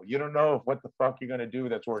vulnerable. You don't know if what the fuck you're gonna do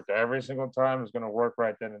that's worked every single time is gonna work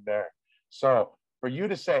right then and there. So for you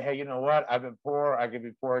to say, hey, you know what? I've been poor, I can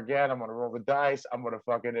be poor again, I'm gonna roll the dice, I'm gonna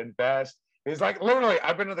fucking invest He's like, literally,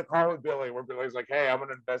 I've been in the car with Billy where Billy's like, hey, I'm going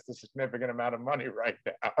to invest a significant amount of money right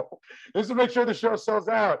now just to make sure the show sells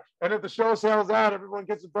out. And if the show sells out, everyone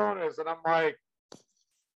gets a bonus. And I'm like,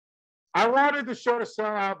 I wanted the show to sell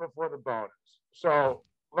out before the bonus. So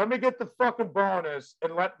let me get the fucking bonus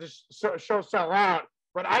and let the show sell out.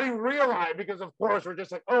 But I didn't realize because, of course, we're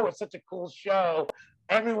just like, oh, it's such a cool show.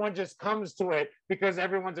 Everyone just comes to it because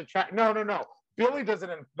everyone's attracted. No, no, no. Billy doesn't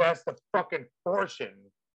invest a fucking portion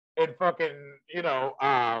in fucking,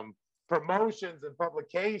 promotions and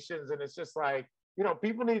publications. And it's just like,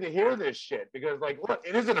 people need to hear this shit because, like, look,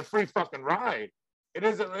 it isn't a free fucking ride. It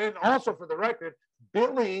isn't. And also, for the record,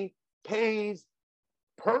 Billy pays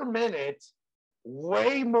per minute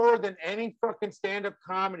way more than any fucking stand-up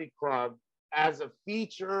comedy club as a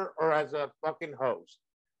feature or as a fucking host.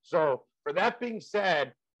 So for that being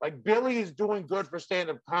said, like, Billy is doing good for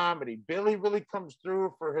stand-up comedy. Billy really comes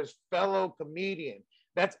through for his fellow comedian.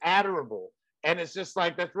 That's admirable. And it's just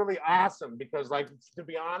like, that's really awesome because, like, to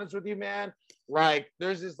be honest with you, man, like,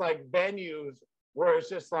 there's this like venues where it's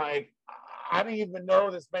just like, I didn't even know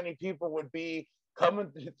this many people would be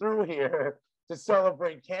coming through here to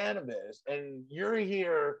celebrate cannabis. And you're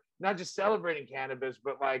here not just celebrating cannabis,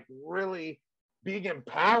 but like really being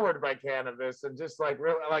empowered by cannabis and just like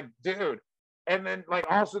really like, dude. And then like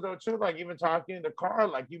also though too, like even talking in the car,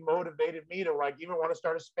 like you motivated me to like even want to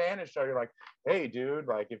start a Spanish show. You're like, hey dude,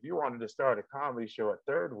 like if you wanted to start a comedy show at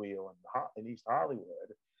Third Wheel in East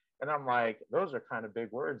Hollywood. And I'm like, those are kind of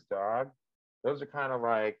big words, dog. Those are kind of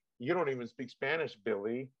like, you don't even speak Spanish,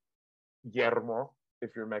 Billy. Guillermo,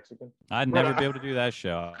 if you're Mexican. I'd never be able to do that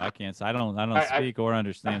show. I can't. I don't speak or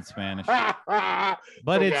understand Spanish.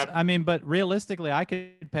 But it's. I mean, but realistically, I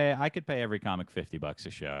could pay every comic $50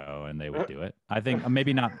 a show, and they would do it. I think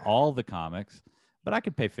maybe not all the comics, but I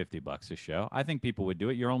could pay $50 a show. I think people would do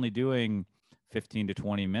it. You're only doing 15 to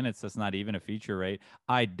 20 minutes. That's not even a feature rate.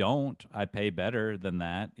 I pay better than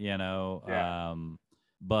that, Yeah.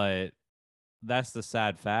 But that's the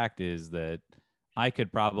sad fact is that I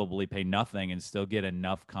could probably pay nothing and still get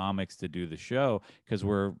enough comics to do the show because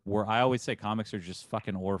I always say comics are just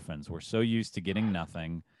fucking orphans. We're so used to getting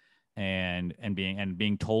nothing and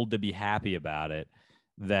being told to be happy about it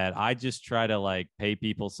that I just try to like pay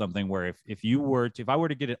people something where if I were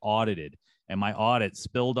to get it audited and my audit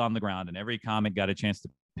spilled on the ground and every comic got a chance to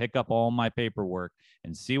pick up all my paperwork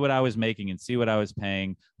and see what I was making and see what I was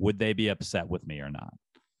paying, would they be upset with me or not?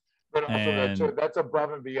 But also that's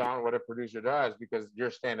above and beyond what a producer does because you're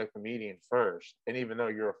a stand-up comedian first. And even though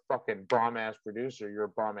you're a fucking bomb-ass producer, you're a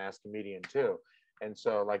bomb-ass comedian too. And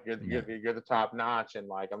so like you're the top notch and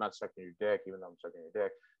like I'm not sucking your dick, even though I'm sucking your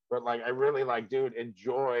dick. But like I really like, dude,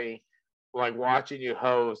 enjoy like watching you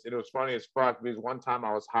host. And it was funny as fuck because one time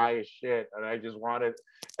I was high as shit and I just wanted,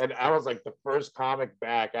 and I was like the first comic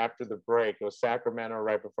back after the break. It was Sacramento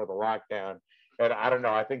right before the lockdown. And I don't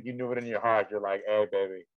know, I think you knew it in your heart. You're like, hey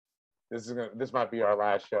baby, this might be our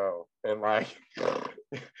last show. And like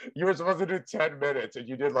you were supposed to do 10 minutes and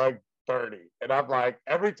you did like 30. And I'm like,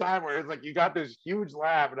 every time where it's like you got this huge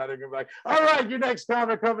laugh and I'm gonna be like, all right, your next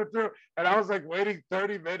comic coming through. And I was like waiting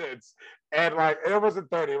 30 minutes. And like it wasn't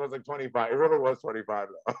 30, it was like 25. It really was 25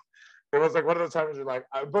 though. It was like one of those times you're like,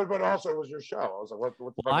 but also it was your show. I was like,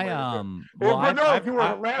 what the fuck? You were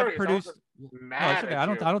hilarious. Produced, okay. I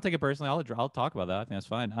don't take it personally. I'll talk about that. I think that's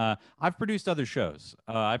fine. I've produced other shows.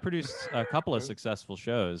 I produced a couple of successful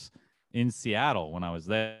shows in Seattle when I was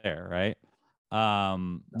there. Right.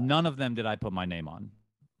 None of them did I put my name on.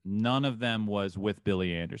 None of them was with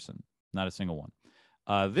Billy Anderson. Not a single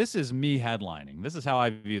one. This is me headlining. This is how I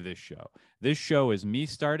view this show. This show is me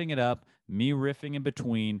starting it up, me riffing in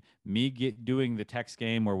between, me doing the text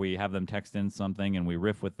game where we have them text in something and we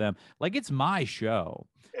riff with them. Like it's my show.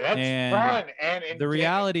 That's fun. And the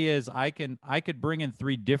reality is I could bring in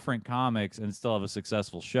 3 different comics and still have a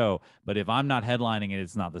successful show. But if I'm not headlining it,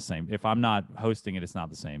 it's not the same. If I'm not hosting it, it's not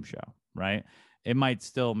the same show. Right. It might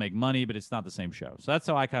still make money, but it's not the same show. So that's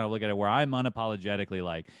how I kind of look at it, where I'm unapologetically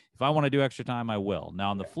like, if I want to do extra time, I will. Now,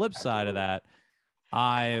 on the flip side of that,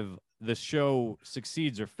 the show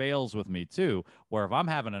succeeds or fails with me too, where if I'm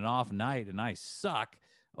having an off night and I suck,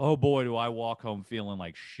 oh boy, do I walk home feeling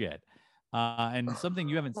like shit. And something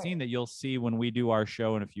you haven't seen that you'll see when we do our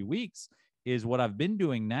show in a few weeks is what I've been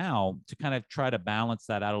doing now to kind of try to balance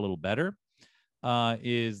that out a little better,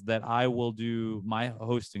 is that I will do my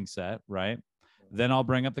hosting set, right? Then I'll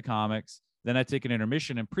bring up the comics. Then I take an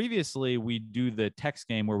intermission. And previously, we do the text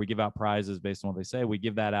game where we give out prizes based on what they say. We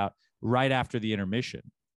give that out right after the intermission.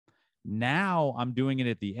 Now I'm doing it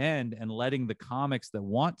at the end and letting the comics that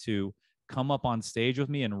want to come up on stage with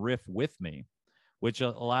me and riff with me, which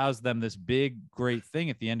allows them this big, great thing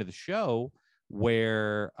at the end of the show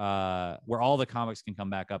where all the comics can come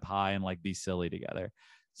back up high and like be silly together.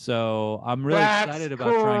 So I'm really excited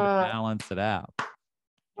about trying to balance it out.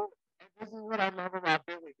 This is what I love about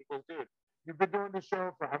Billy, because, dude, you've been doing the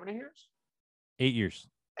show for how many years? 8 years.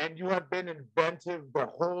 And you have been inventive the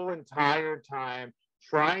whole entire time,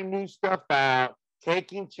 trying new stuff out,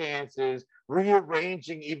 taking chances,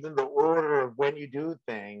 rearranging even the order of when you do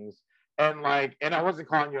things. And like, and I wasn't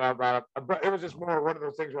calling you out about it, but it was just more one of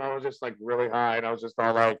those things where I was just like really high, and I was just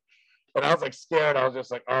all like, and I was like scared. I was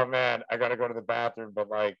just like, oh man, I gotta go to the bathroom, but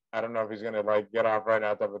like, I don't know if he's gonna like get off right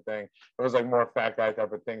now type of thing. It was like more a fat guy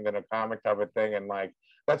type of thing than a comic type of thing. And like,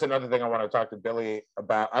 that's another thing I want to talk to Billy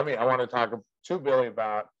about. I mean, I want to talk to Billy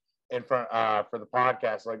about in front for the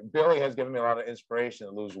podcast. Like, Billy has given me a lot of inspiration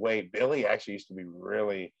to lose weight. Billy actually used to be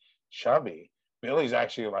really chubby. Billy's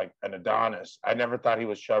actually like an Adonis. I never thought he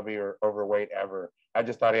was chubby or overweight ever. I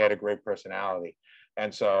just thought he had a great personality.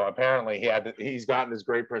 And so apparently he's gotten this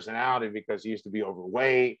great personality because he used to be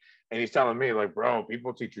overweight. And he's telling me like, bro,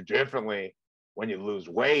 people treat you differently when you lose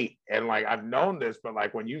weight. And like, I've known this, but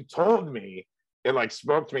like when you told me, it like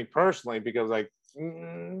spoke to me personally, because like,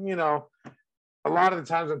 you know, a lot of the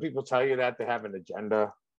times when people tell you that, they have an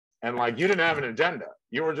agenda. And like, you didn't have an agenda.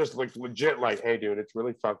 You were just like legit like, hey, dude, it's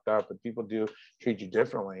really fucked up, and people do treat you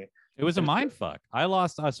differently. It was a mind fuck. I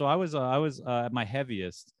lost. So I was at my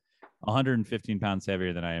heaviest, 115 pounds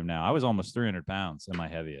heavier than I am now. I was almost 300 pounds at my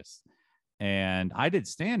heaviest. And I did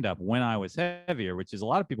stand up when I was heavier, which is a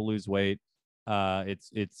lot of people lose weight.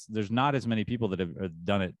 There's not as many people that have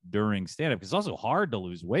done it during stand up, because it's also hard to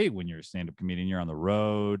lose weight when you're a stand up comedian. You're on the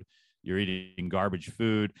road. You're eating garbage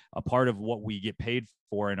food. A part of what we get paid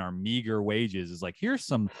for in our meager wages is like, here's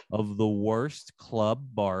some of the worst club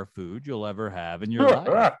bar food you'll ever have in your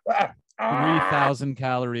life. 3,000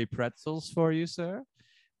 calorie pretzels for you, sir.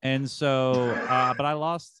 And so, but I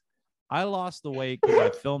lost the weight because I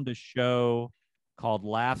filmed a show called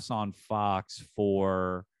Laughs on Fox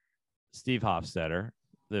for Steve Hofstetter.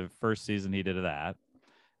 The first season he did of that.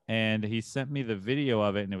 And he sent me the video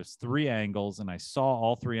of it, and it was 3 angles, and I saw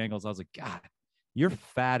all 3 angles. I was like, God, you're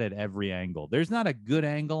fat at every angle. There's not a good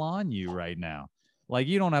angle on you right now. Like,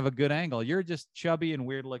 you don't have a good angle. You're just chubby and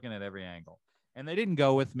weird looking at every angle. And they didn't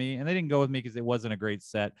go with me, because it wasn't a great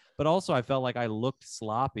set. But also I felt like I looked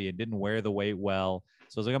sloppy and didn't wear the weight well.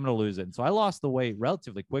 So I was like, I'm going to lose it. And so I lost the weight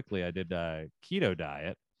relatively quickly. I did a keto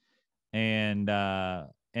diet, and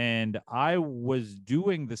I was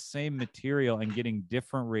doing the same material and getting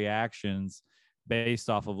different reactions based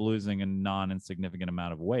off of losing a non-insignificant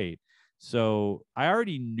amount of weight. So I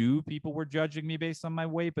already knew people were judging me based on my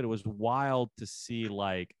weight, but it was wild to see,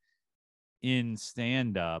 like, in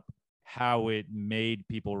stand-up, how it made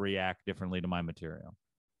people react differently to my material.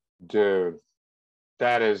 Dude,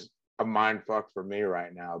 that is a mind fuck for me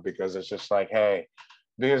right now, because it's just like, hey,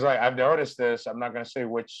 because like I've noticed this, I'm not going to say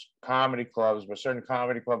which comedy clubs, but certain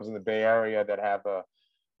comedy clubs in the Bay Area that have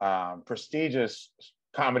a prestigious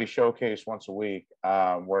comedy showcase once a week,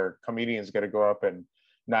 where comedians get to go up and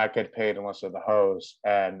not get paid unless they're the host.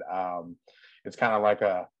 And it's kind of like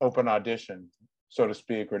a open audition, so to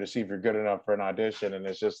speak, or to see if you're good enough for an audition. And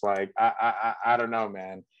it's just like, I don't know,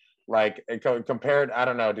 man. Like, compared, I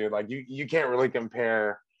don't know, dude. Like, you can't really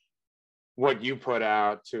compare what you put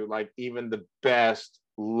out to like even the best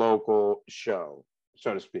local show,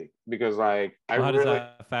 so to speak, because like how does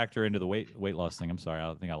that factor into the weight loss thing? I'm sorry, I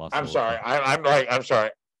don't think I lost. I'm sorry. I'm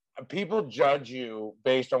sorry. People judge you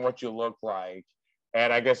based on what you look like,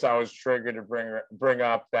 and I guess I was triggered to bring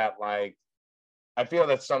up that, like, I feel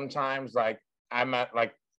that sometimes, like, I'm at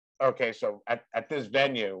like, okay, so at this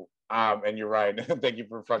venue, and you're right. Thank you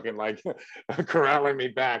for fucking like corralling me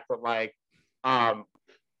back, but like,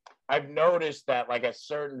 I've noticed that like at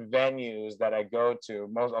certain venues that I go to,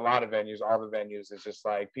 a lot of venues, all the venues, it's just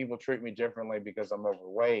like people treat me differently because I'm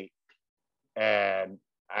overweight, and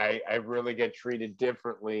I really get treated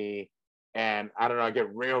differently. And I don't know, I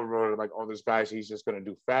get railroaded like, oh, this guy, he's just gonna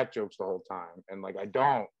do fat jokes the whole time, and like I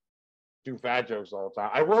don't do fat jokes the whole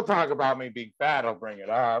time. I will talk about me being fat, I'll bring it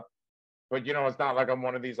up, but you know, it's not like I'm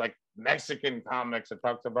one of these like Mexican comics that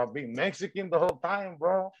talks about being Mexican the whole time,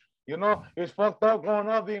 bro. You know, it's fucked up growing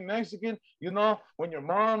up being Mexican. You know, when your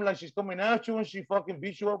mom, like, she's coming at you and she fucking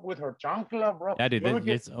beats you up with her chancla, bro. Yeah, dude.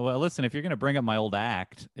 Well, listen, if you're gonna bring up my old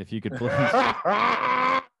act, if you could please.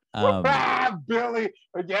 Billy,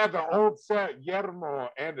 yeah, the old set, Guillermo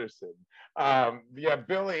Anderson. Yeah,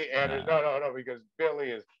 Billy Anderson. No, because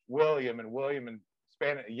Billy is William, and William in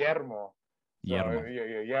Spanish, Guillermo. So,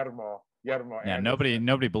 Guillermo. Yeah,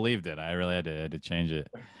 nobody believed it. I really had to change it.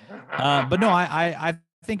 But no, I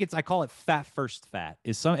think I call it fat first fat.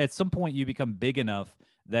 At some point you become big enough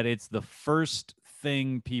that it's the first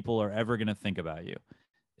thing people are ever going to think about you.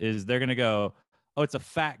 Is they're going to go, oh, it's a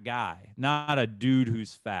fat guy, not a dude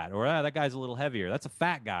who's fat, or that guy's a little heavier. That's a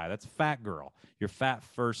fat guy. That's a fat girl. You're fat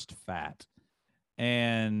first fat.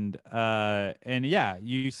 And yeah,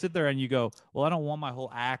 you sit there and you go, well, I don't want my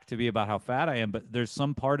whole act to be about how fat I am, but there's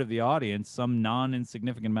some part of the audience, some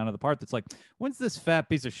non-insignificant amount of the part that's like, when's this fat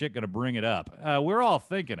piece of shit gonna bring it up? We're all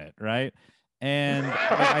thinking it, right? And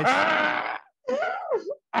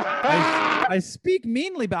I speak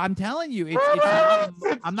meanly, but I'm telling you, it's not,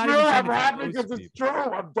 I'm not true. even I'm trying to laughing because it's true.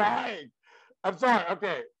 I'm dying. I'm sorry.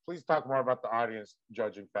 Okay, please talk more about the audience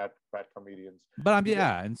judging fat comedians. But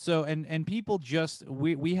and so and people just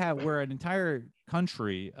we're an entire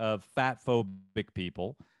country of fat phobic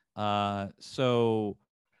people. So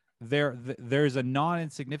there's a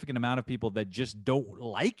non-insignificant amount of people that just don't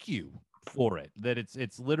like you for it. That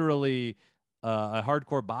it's literally a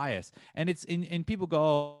hardcore bias, and and people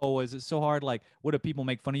go, oh, is it so hard? Like, what do people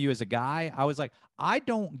make fun of you as a guy? I was like, I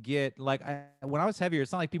don't get like when I was heavier,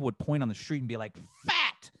 it's not like people would point on the street and be like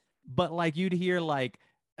fat, but like you'd hear like,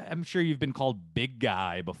 I'm sure you've been called big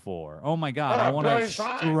guy before. Oh my God, I want to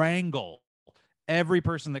strangle every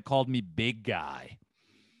person that called me big guy.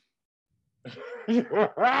 Dude,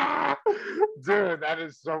 that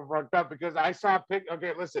is so fucked up because I saw a pic.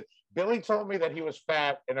 Okay, listen, Billy told me that he was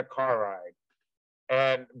fat in a car ride.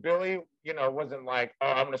 And Billy, wasn't like, oh,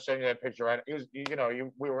 I'm going to send you that picture. Right? It was,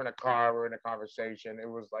 we were in a car, we were in a conversation. It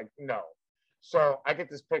was like, no. So I get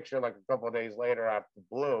this picture like a couple of days later out the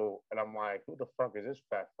blue, and I'm like, who the fuck is this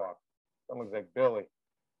fat fuck? That looks like Billy.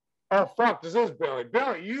 Oh, fuck, this is Billy.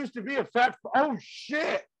 Billy, you used to be a fat, oh,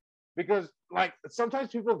 shit. Because, like,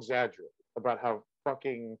 sometimes people exaggerate about how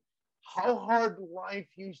hard life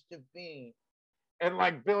used to be. And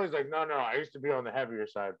like Billy's like, no, I used to be on the heavier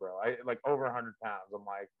side, bro. I like over 100 pounds. I'm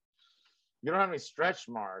like, you don't have any stretch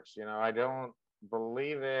marks, I don't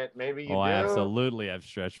believe it. Maybe you do. I absolutely have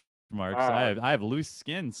stretch marks. I have loose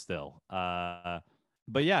skin still.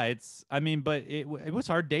 But yeah, but it was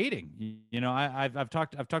hard dating. I've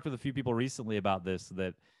talked with a few people recently about this,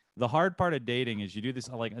 that the hard part of dating is you do this,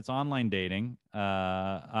 like, it's online dating.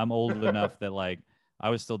 I'm old enough that like I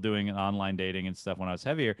was still doing an online dating and stuff when I was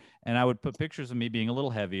heavier, and I would put pictures of me being a little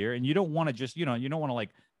heavier, and you don't want to just, you don't want to like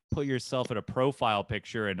put yourself in a profile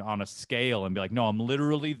picture and on a scale and be like, no, I'm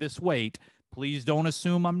literally this weight. Please don't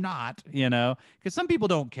assume I'm not, because some people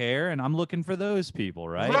don't care, and I'm looking for those people,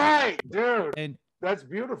 right? Right, dude. And that's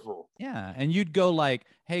beautiful. Yeah. And you'd go like,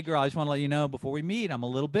 hey, girl, I just want to let you know before we meet, I'm a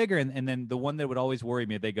little bigger. And then the one that would always worry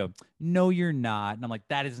me, they go, no, you're not. And I'm like,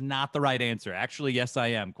 that is not the right answer. Actually, yes, I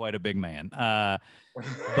am quite a big man.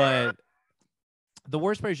 But the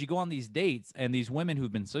worst part is you go on these dates and these women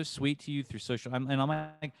who've been so sweet to you through social, and I'm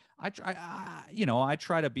like, I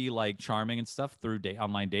try to be like charming and stuff through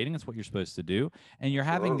online dating. That's what you're supposed to do. And you're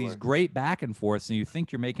having these great back and forths, and you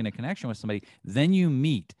think you're making a connection with somebody. Then you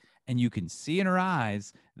meet, and you can see in her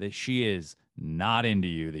eyes that she is not into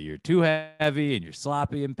you, that you're too heavy and you're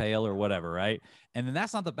sloppy and pale or whatever, right? And then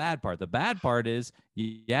that's not the bad part. The bad part is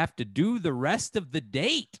you have to do the rest of the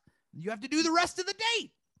date. You have to do the rest of the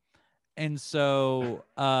date. And so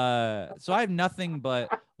I have nothing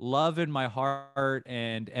but love in my heart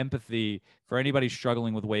and empathy for anybody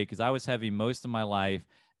struggling with weight, because I was heavy most of my life.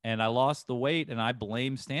 And I lost the weight, and I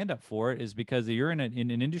blame stand-up for it, is because you're in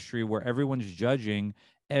an industry where everyone's judging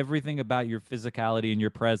everything about your physicality and your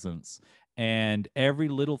presence, and every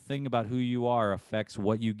little thing about who you are affects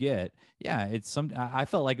what you get. Yeah, I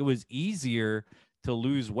felt like it was easier to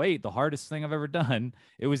lose weight, the hardest thing I've ever done.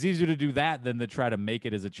 It was easier to do that than to try to make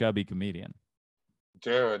it as a chubby comedian.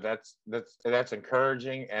 Dude, that's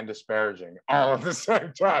encouraging and disparaging all at the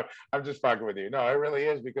same time. I'm just fucking with you. No, it really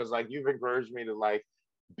is, because like you've encouraged me to like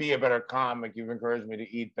be a better comic. You've encouraged me to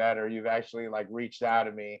eat better. You've actually like reached out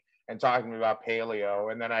to me and talking to me about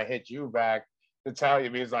paleo. And then I hit you back to tell you,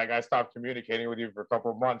 because like I stopped communicating with you for a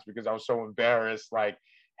couple of months because I was so embarrassed. Like,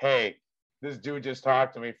 hey, this dude just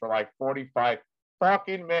talked to me for like 45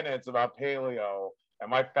 fucking minutes about paleo. And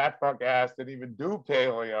my fat fuck ass didn't even do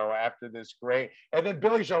paleo after this great. And then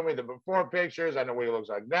Billy showed me the before pictures. I know what he looks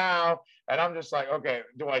like now. And I'm just like, okay,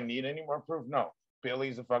 do I need any more proof? No.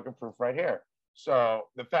 Billy's the fucking proof right here. So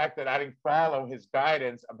the fact that I didn't follow his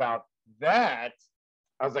guidance about that,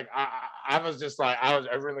 I was like, I was just like, I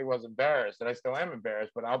really was embarrassed, and I still am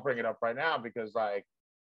embarrassed, but I'll bring it up right now because like,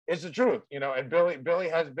 it's the truth, and Billy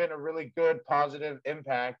has been a really good positive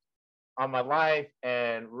impact on my life,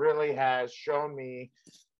 and really has shown me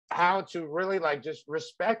how to really like just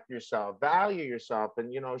respect yourself, value yourself,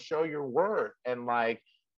 and show your worth, and like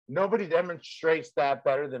nobody demonstrates that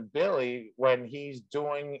better than Billy when he's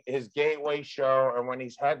doing his gateway show and when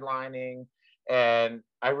he's headlining. And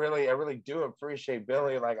I really do appreciate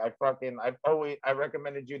Billy. Like I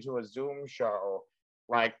recommended you to a Zoom show.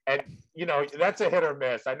 Like, and you know, that's a hit or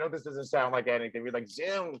miss. I know this doesn't sound like anything. We're like,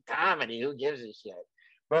 Zoom comedy, who gives a shit?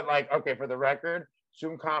 But like, okay, for the record,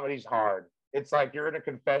 Zoom comedy's hard. It's like you're in a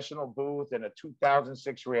confessional booth in a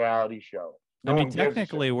 2006 reality show. I mean,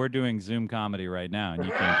 technically, we're doing Zoom comedy right now, and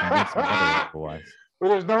you can't convince me otherwise.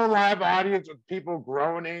 Well, there's no live audience with people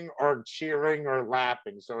groaning or cheering or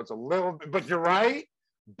laughing, so it's a little bit. But you're right.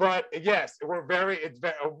 But yes, we're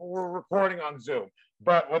recording on Zoom,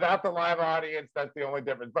 but without the live audience, that's the only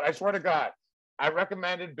difference. But I swear to God, I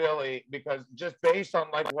recommended Billy because just based on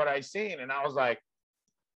like what I seen, and I was like,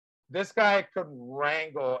 this guy could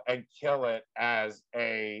wrangle and kill it as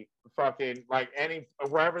a fucking like any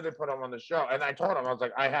wherever they put him on the show. And I told him, I was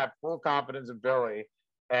like, I have full confidence in Billy,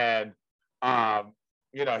 and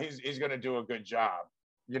you know, he's gonna do a good job.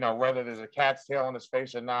 You know, whether there's a cat's tail on his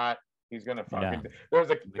face or not, he's gonna fucking. Yeah.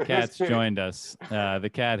 The cat's joined us. The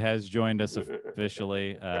cat has joined us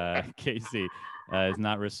officially. Casey is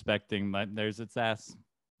not respecting. There's its ass.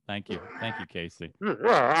 Thank you, Casey.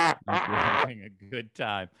 We're having a good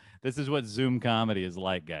time. This is what Zoom comedy is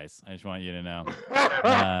like, guys. I just want you to know.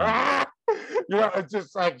 You know, it's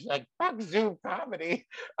just like fuck Zoom comedy.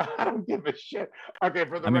 I don't give a shit. Okay,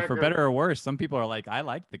 for the record, for better or worse, some people are like, I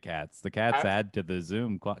like the cats. The cats add to the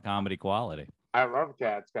Zoom comedy quality. I love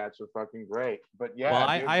cats. Cats are fucking great. But yeah, well,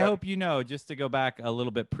 I hope you know, just to go back a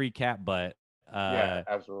little bit pre-cat butt. Yeah,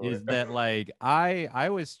 absolutely. Is that like I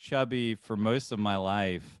was chubby for most of my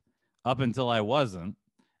life up until I wasn't.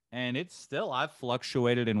 And it's still, I've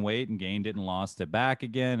fluctuated in weight and gained it and lost it back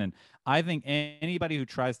again. And I think anybody who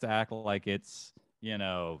tries to act like it's, you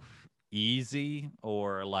know, easy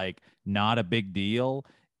or like not a big deal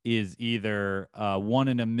is either one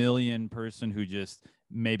in a million person who just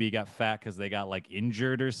maybe got fat because they got like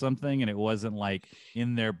injured or something and it wasn't like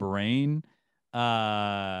in their brain,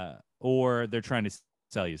 or they're trying to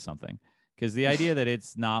sell you something. Because the idea that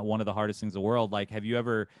it's not one of the hardest things in the world, like, have you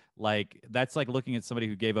ever, like, that's like looking at somebody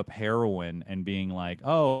who gave up heroin and being like,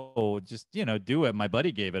 oh, just, you know, do it. My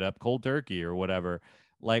buddy gave it up cold turkey or whatever.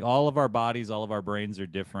 Like, all of our bodies, all of our brains are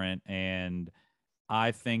different. And I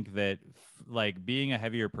think that, like, being a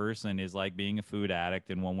heavier person is like being a food addict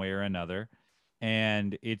in one way or another.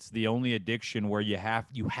 And it's the only addiction where you have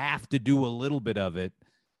to do a little bit of it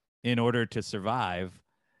in order to survive.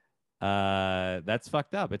 That's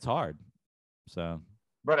fucked up. It's hard. So,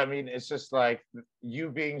 but I mean, it's just like you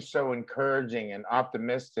being so encouraging and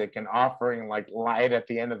optimistic and offering like light at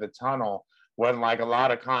the end of the tunnel when like a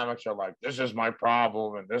lot of comics are like, this is my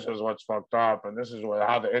problem and this is what's fucked up and this is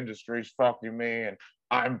how the industry's fucking me and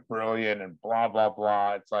I'm brilliant and blah, blah,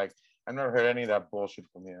 blah. It's like, I've never heard any of that bullshit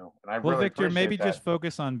from you. And I really Victor, maybe that. Just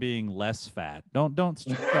focus on being less fat. Don't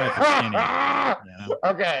strive for skinny. You know?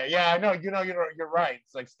 Okay, yeah, I know. You're right.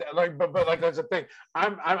 It's like, but like that's the thing.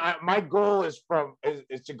 My goal is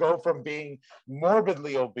to go from being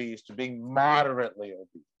morbidly obese to being moderately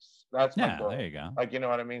obese. That's my goal. There you go. Like, you know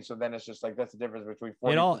what I mean? So then it's just like that's the difference between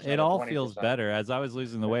 40% it all feels better. As I was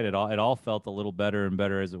losing the weight, it all felt a little better and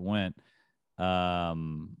better as it went. But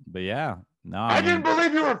yeah. No, I didn't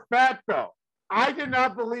believe you were fat, though. I did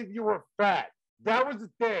not believe you were fat. That was the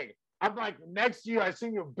thing. I'm like, next year, I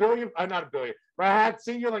seen you not a billion, but I had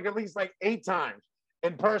seen you like at least like 8 times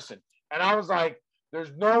in person. And I was like,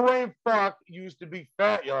 there's no way in fuck you used to be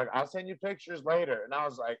fat. You're like, I'll send you pictures later. And I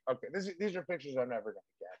was like, okay, these are pictures I'm never going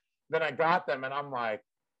to get. Then I got them and I'm like,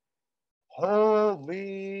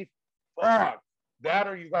 holy fuck. That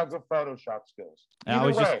or you got good Photoshop skills.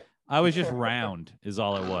 I was just round is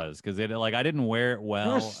all it was because I didn't wear it well.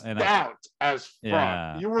 You were stout as fuck.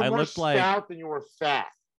 Yeah, you were more stout than you were fat.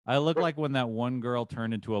 I looked like when that one girl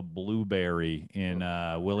turned into a blueberry in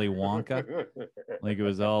Willy Wonka. Like it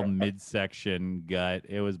was all midsection gut.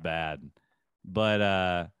 It was bad. But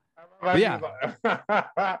yeah.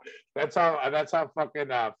 that's how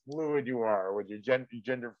fucking fluid you are with your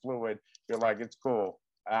gender fluid. You're like, it's cool.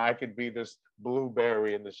 I could be this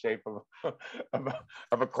blueberry in the shape of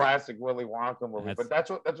a classic Willy Wonka movie, but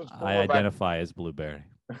that's what's cool. I identify as blueberry.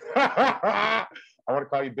 I want to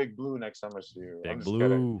call you Big Blue next time I see you. Big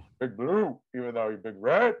Blue, Big Blue, even though you're Big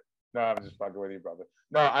Red. No, I'm just fucking with you, brother.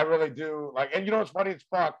 No, I really do. Like, and you know what's funny as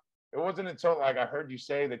fuck? It wasn't until like I heard you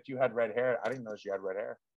say that you had red hair. I didn't know you had red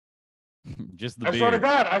hair. Just the I beard.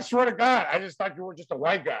 I swear to God, I just thought you were just a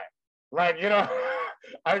white guy. Like, you know.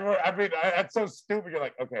 I mean, that's so stupid. You're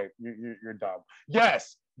like, okay, you're dumb.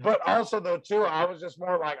 Yes, but also though too, I was just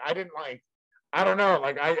more like, I didn't like. I don't know.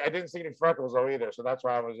 Like I didn't see any freckles though either, so that's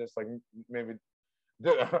why I was just like maybe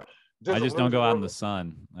I doesn't just don't lose a go out in little. the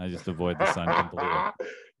sun. I just avoid the sun completely.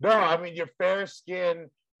 No, I mean your fair skin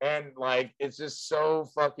and like it's just so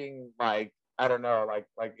fucking like I don't know,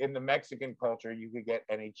 like in the Mexican culture, you could get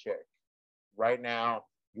any chick. Right now,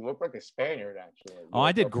 you look like a Spaniard actually. Oh, You I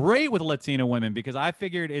look did great with Latino women because I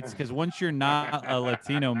figured it's like because once you're not a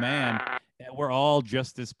Latino man, we're all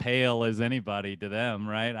just as pale as anybody to them,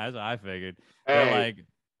 right? As I figured. They're hey, like,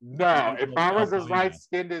 no, if little I was as light albino.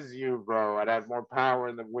 skinned as you, bro, I'd have more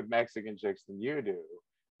power with Mexican chicks than you do.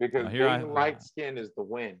 Because Here being light skinned is the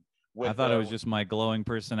win. I With thought it was just my glowing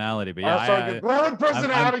personality, but yeah, also your glowing I'm,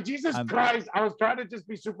 personality, Jesus I'm Christ. I was trying to just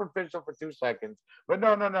be superficial for 2 seconds. But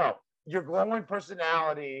no, no, no. Your glowing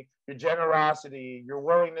personality, your generosity, your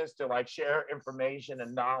willingness to like share information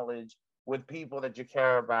and knowledge with people that you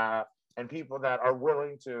care about and people that are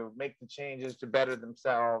willing to make the changes to better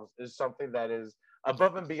themselves is something that is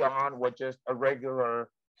above and beyond what just a regular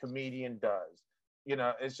comedian does. You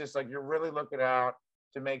know, it's just like you're really looking out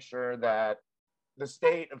to make sure that the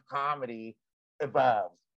state of comedy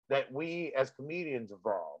evolves, that we as comedians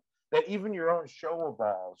evolve, that even your own show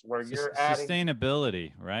evolves, where you're adding.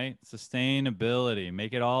 sustainability, right? Sustainability,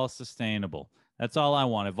 make it all sustainable. That's all I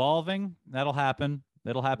want. Evolving, that'll happen.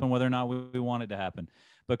 That'll happen whether or not we want it to happen.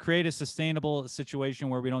 But create a sustainable situation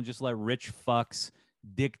where we don't just let rich fucks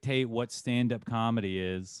dictate what stand-up comedy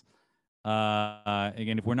is.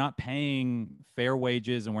 Again, if we're not paying fair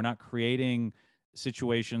wages and we're not creating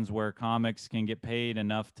situations where comics can get paid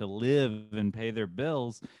enough to live and pay their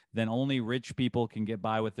bills, then only rich people can get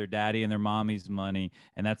by with their daddy and their mommy's money,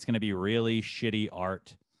 and that's going to be really shitty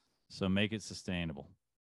art. So make it sustainable.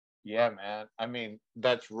 Yeah, man. I mean,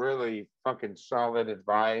 that's really fucking solid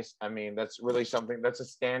advice. I mean, that's really something, that's a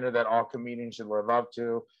standard that all comedians should live up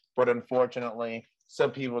to. But unfortunately,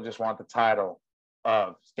 some people just want the title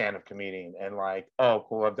of stand up comedian and, like, oh,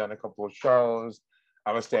 cool, I've done a couple of shows.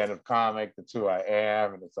 I'm a stand up comic. That's who I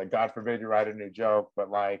am. And it's like, God forbid you write a new joke. But,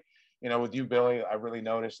 like, you know, with you, Billy, I really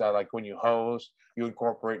noticed that, like, when you host, you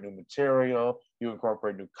incorporate new material, you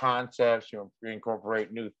incorporate new concepts, you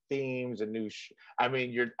incorporate new themes and I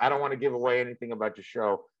mean, you're. I don't want to give away anything about your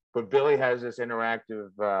show, but Billy has this interactive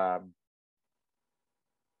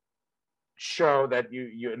show that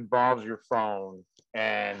you involves your phone,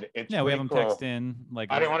 and it's Yeah, we have pretty them text cool. in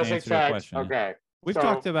like I didn't want to say answer to a text. question. Yeah. Okay, We've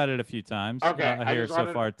talked so about it a few times okay, I here just so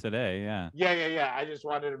wanted. far today. Yeah. Yeah, yeah, yeah. I just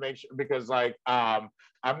wanted to make sure because, like, I'm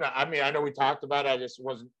not. I mean, I know we talked about it. I just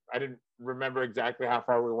wasn't. I didn't remember exactly how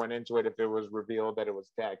far we went into it. If it was revealed that it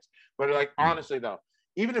was text, but like honestly though,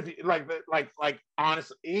 even if you like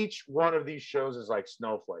honestly, each one of these shows is like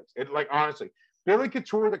snowflakes. It like honestly, Billy could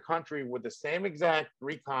tour the country with the same exact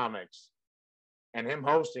 3 comics and him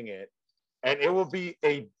hosting it, and it will be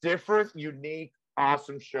a different, unique,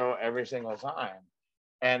 awesome show every single time.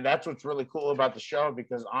 And that's what's really cool about the show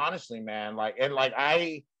because honestly, man, like, and like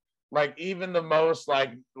like even the most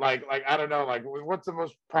like I don't know, like what's the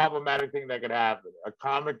most problematic thing that could happen? A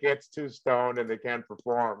comic gets too stoned and they can't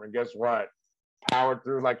perform, and guess what? Powered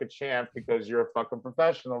through like a champ because you're a fucking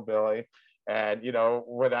professional, Billy, and you know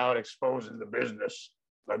without exposing the business.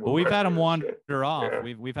 Like But we've had them shit. wander off.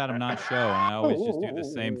 Yeah. We've had them not show, and I always just do the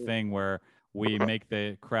same thing where we make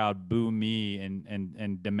the crowd boo me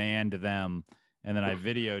and demand them, and then I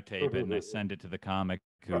videotape it and I send it to the comic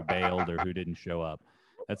who bailed or who didn't show up.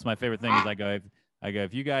 That's my favorite thing. Is I go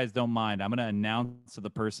if you guys don't mind, I'm gonna announce that the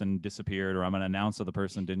person disappeared, or I'm gonna announce that the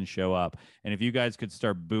person didn't show up. And if you guys could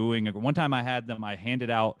start booing, one time I had them, I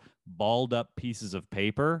handed out balled up pieces of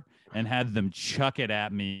paper and had them chuck it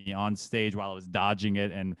at me on stage while I was dodging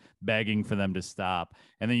it and begging for them to stop.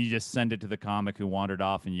 And then you just send it to the comic who wandered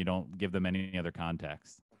off and you don't give them any other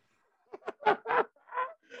context.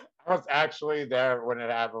 I was actually there when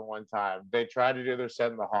it happened one time. They tried to do their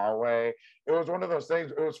set in the hallway. It was one of those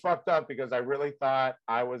things. It was fucked up because I really thought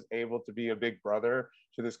I was able to be a big brother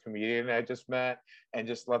to this comedian I just met and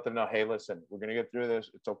just let them know, hey, listen, we're gonna get through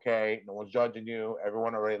this. It's okay. No one's judging you.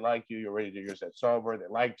 Everyone already liked you. You're ready to do your set sober. They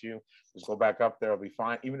liked you. Just go back up there. It'll be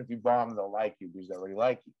fine. Even if you bomb, they'll like you because they already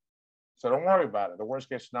like you. So don't worry about it. The worst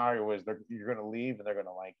case scenario is you're gonna leave and they're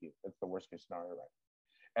gonna like you. That's the worst case scenario, right?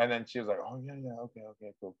 And then she was like, "Oh yeah, yeah, okay,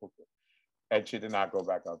 okay, cool, cool, cool." And she did not go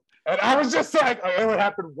back up. And I was just like, it would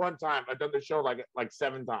happen one time. I've done the show like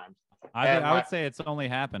 7 times. I would say it's only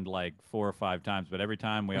happened like 4 or 5 times, but every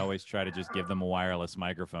time we always try to just give them a wireless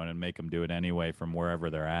microphone and make them do it anyway from wherever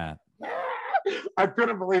they're at. I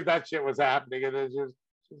couldn't believe that shit was happening. And then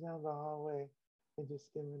she's down the hallway and just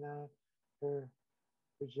skimming out her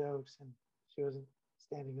jokes, and she wasn't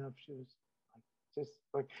standing up. She was like just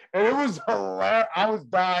like, and it was hilarious. I was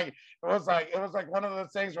dying. It was like one of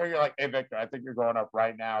those things where you're like, hey Victor, I think you're going up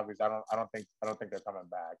right now because I don't think they're coming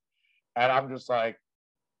back. And I'm just like,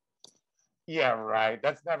 yeah, right.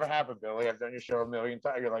 That's never happened, Billy. I've done your show a million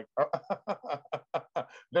times. You're like, oh.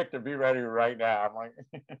 Victor, be ready right now. I'm like,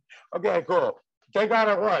 okay, cool. Thank God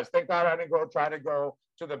it was. Thank God I didn't try to go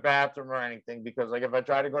to the bathroom or anything because, like, if I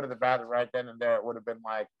tried to go to the bathroom right then and there, it would have been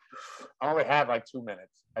like, I only had like 2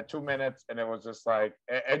 minutes. At 2 minutes, and it was just like,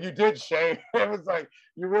 and you did shave. It was like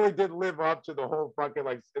you really did live up to the whole fucking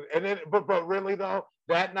like, and then, but really though,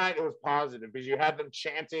 that night it was positive because you had them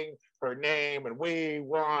chanting her name and we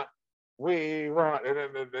want, and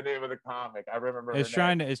then the name of the comic. I remember her name.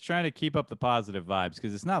 It's trying to keep up the positive vibes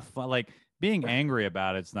because it's not fun. Like being angry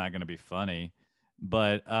about it's not going to be funny,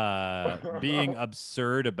 but being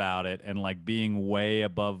absurd about it and like being way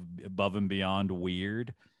above and beyond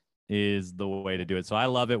weird is the way to do it. So I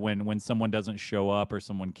love it when someone doesn't show up or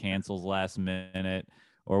someone cancels last minute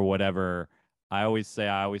or whatever. I always say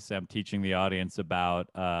I'm teaching the audience about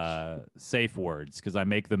safe words because I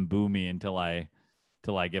make them boo me until I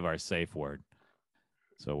give our safe word.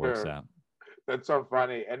 So it works out. That's so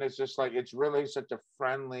funny. And it's just like, it's really such a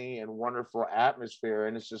friendly and wonderful atmosphere.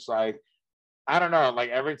 And it's just like, I don't know,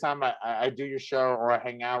 like every time I do your show or I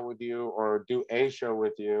hang out with you or do a show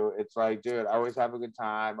with you, it's like, dude, I always have a good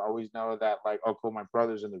time. I always know that like, oh, cool, my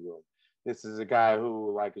brother's in the room. This is a guy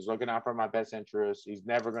who like is looking out for my best interest. He's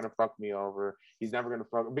never gonna fuck me over. He's never gonna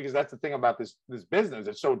fuck, because that's the thing about this business.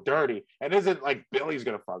 It's so dirty. And it isn't like Billy's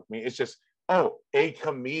gonna fuck me. It's just, oh, a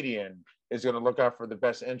comedian is gonna look out for the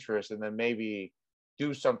best interest and then maybe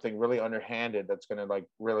do something really underhanded that's gonna like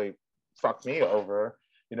really fuck me over.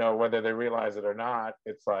 You know, whether they realize it or not,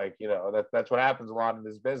 it's like, you know, that's what happens a lot in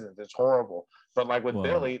this business. It's horrible. But like with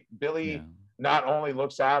Billy yeah. Not only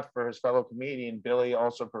looks out for his fellow comedian, Billy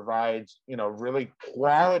also provides, you know, really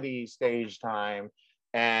quality stage time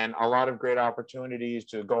and a lot of great opportunities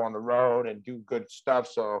to go on the road and do good stuff.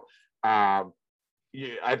 So I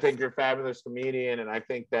think you're a fabulous comedian. And I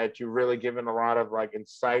think that you're really given a lot of like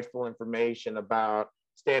insightful information about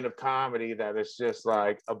stand-up comedy that is just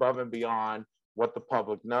like above and beyond what the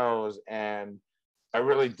public knows. And I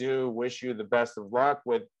really do wish you the best of luck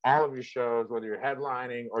with all of your shows, whether you're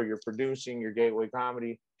headlining or you're producing your Gateway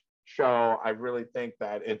Comedy show. I really think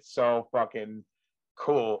that it's so fucking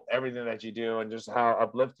cool, everything that you do and just how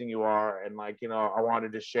uplifting you are. And like, you know, I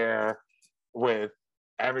wanted to share with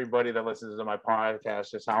everybody that listens to my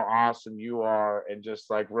podcast just how awesome you are and just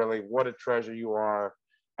like really what a treasure you are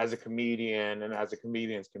as a comedian and as a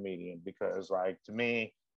comedian's comedian. Because like, to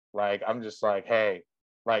me, like, I'm just like, hey,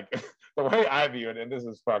 like the way I view it, and this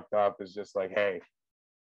is fucked up, is just like, hey,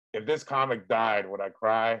 if this comic died, would I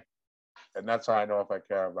cry? And that's how I know if I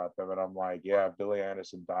care about them. And I'm like, yeah, if Billy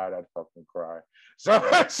Anderson died, I'd fucking cry. So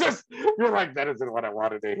it's just, you're like, that isn't what I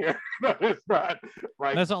wanted to hear. It's not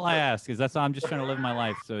like, that's all I ask, is that's all. I'm just trying to live my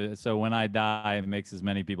life. So when I die, it makes as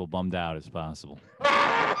many people bummed out as possible.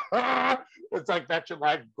 It's like, that's your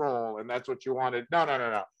life goal and that's what you wanted.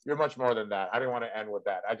 No. You're much more than that. I didn't want to end with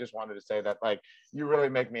that. I just wanted to say that, like, you really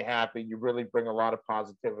make me happy. You really bring a lot of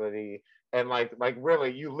positivity. And like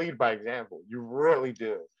really, you lead by example. You really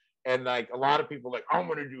do. And like a lot of people like, I'm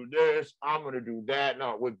gonna do this, I'm gonna do that.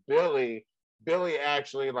 No, with Billy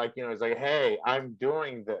actually, like, you know, is like, hey, I'm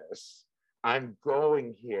doing this. I'm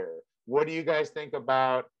going here. What do you guys think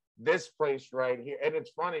about this place right here? And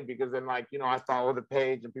it's funny because then, like, you know, I follow the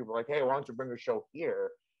page and people are like, hey, why don't you bring a show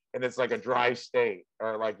here? And it's like a dry state,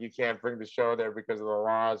 or like you can't bring the show there because of the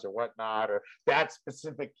laws or whatnot, or that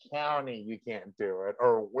specific county you can't do it,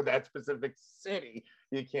 or with that specific city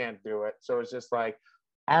you can't do it. So it's just like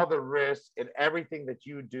all the risks and everything that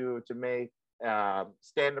you do to make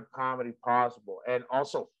stand-up comedy possible, and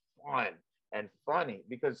also fun and funny,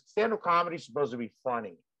 because stand-up comedy is supposed to be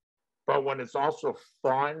funny. But when it's also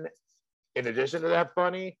fun, in addition to that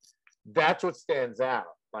funny, that's what stands out.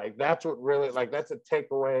 Like, that's what really, like, that's a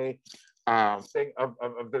takeaway thing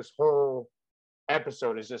of this whole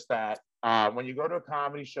episode, is just that when you go to a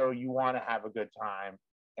comedy show, you want to have a good time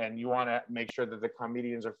and you want to make sure that the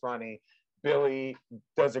comedians are funny. Billy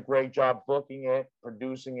does a great job booking it,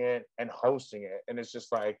 producing it, and hosting it. And it's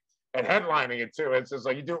just like, and headlining it too. It's just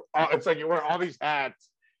like, it's like you wear all these hats.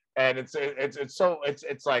 And it's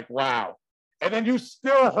like, wow. And then you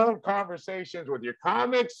still hold conversations with your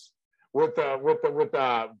comics, with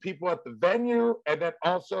the people at the venue, and then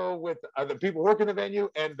also with the people working the venue,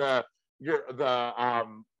 and the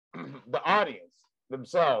audience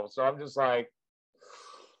themselves. So I'm just like,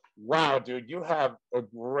 Wow, dude, you have a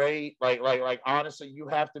great honestly, you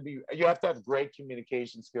have to have great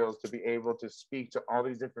communication skills to be able to speak to all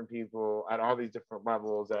these different people at all these different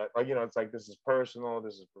levels. That it's like this is personal,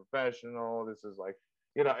 this is professional, this is like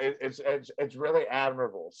it's really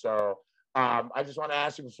admirable. So I just want to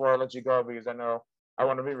ask you before I let you go because I know I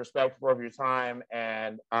want to be respectful of your time.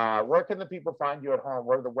 And where can the people find you at home?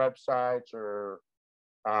 What are the websites or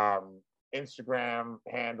um, Instagram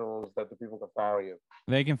handles that the people can follow you?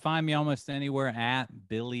 They can find me almost anywhere at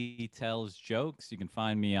Billy Tells Jokes. You can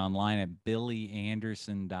find me online at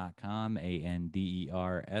billyanderson.com,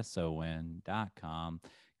 ANDERSON.com.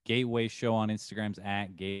 Gateway Show on Instagram's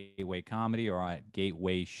at Gateway Comedy or at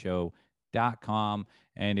gatewayshow.com.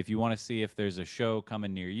 And if you want to see if there's a show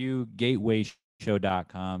coming near you,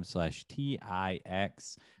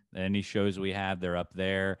 gatewayshow.com/TIX. Any shows we have, they're up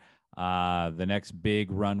there. The next big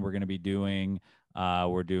run we're going to be doing,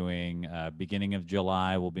 we're doing beginning of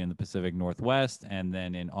July, we'll be in the Pacific Northwest. And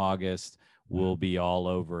then in August, we'll be all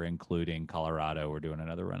over, including Colorado. We're doing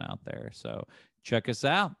another run out there. So check us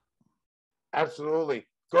out. Absolutely.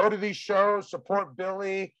 Go to these shows, support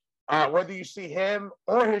Billy, whether you see him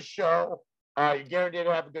or his show. You're guaranteed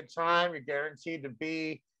to have a good time. You're guaranteed to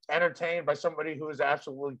be entertained by somebody who is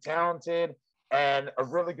absolutely talented and a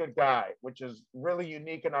really good guy, which is really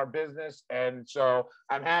unique in our business. And so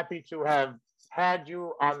I'm happy to have had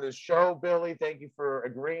you on this show, Billy. Thank you for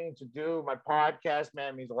agreeing to do my podcast,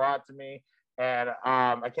 man. It means a lot to me. And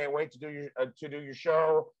I can't wait to do your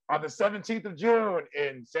show on the 17th of June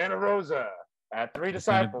in Santa Rosa at Three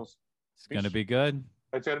Disciples. It's going to be good.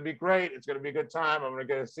 It's going to be great. It's going to be a good time. I'm going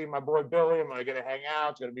to get to see my boy Billy. I'm going to get to hang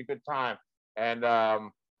out. It's going to be a good time. And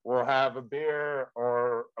we'll have a beer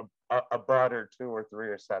or a bud or two or three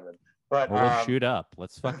or seven. But we'll shoot up.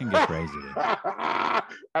 Let's fucking get crazy.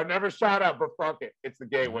 I've never shot up, but fuck it. It's the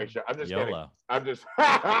Gateway Show. I'm just kidding. I'm just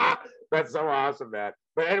that's so awesome, man.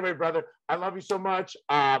 But anyway, brother, I love you so much.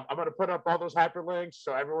 I'm gonna put up all those hyperlinks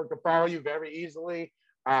so everyone can follow you very easily.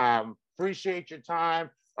 Appreciate your time.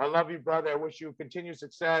 I love you, brother. I wish you continued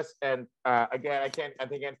success. And again, I can't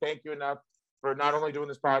thank you enough for not only doing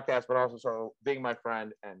this podcast, but also so being my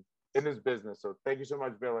friend and in this business. So thank you so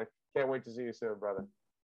much, Billy. Can't wait to see you soon, brother.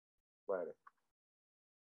 Later.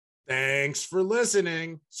 Thanks for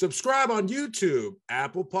listening. Subscribe on YouTube,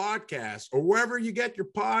 Apple Podcasts, or wherever you get your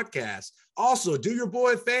podcasts. Also, do your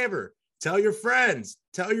boy a favor. Tell your friends.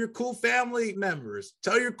 Tell your cool family members.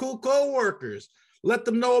 Tell your cool coworkers. Let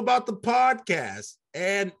them know about the podcast.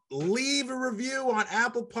 And leave a review on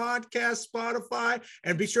Apple Podcasts, Spotify,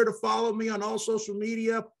 and be sure to follow me on all social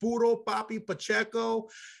media, Puro Papi Pacheco.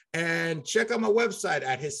 And check out my website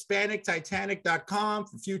at HispanicTitanic.com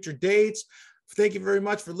for future dates. Thank you very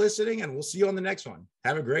much for listening, and we'll see you on the next one.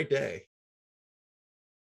 Have a great day.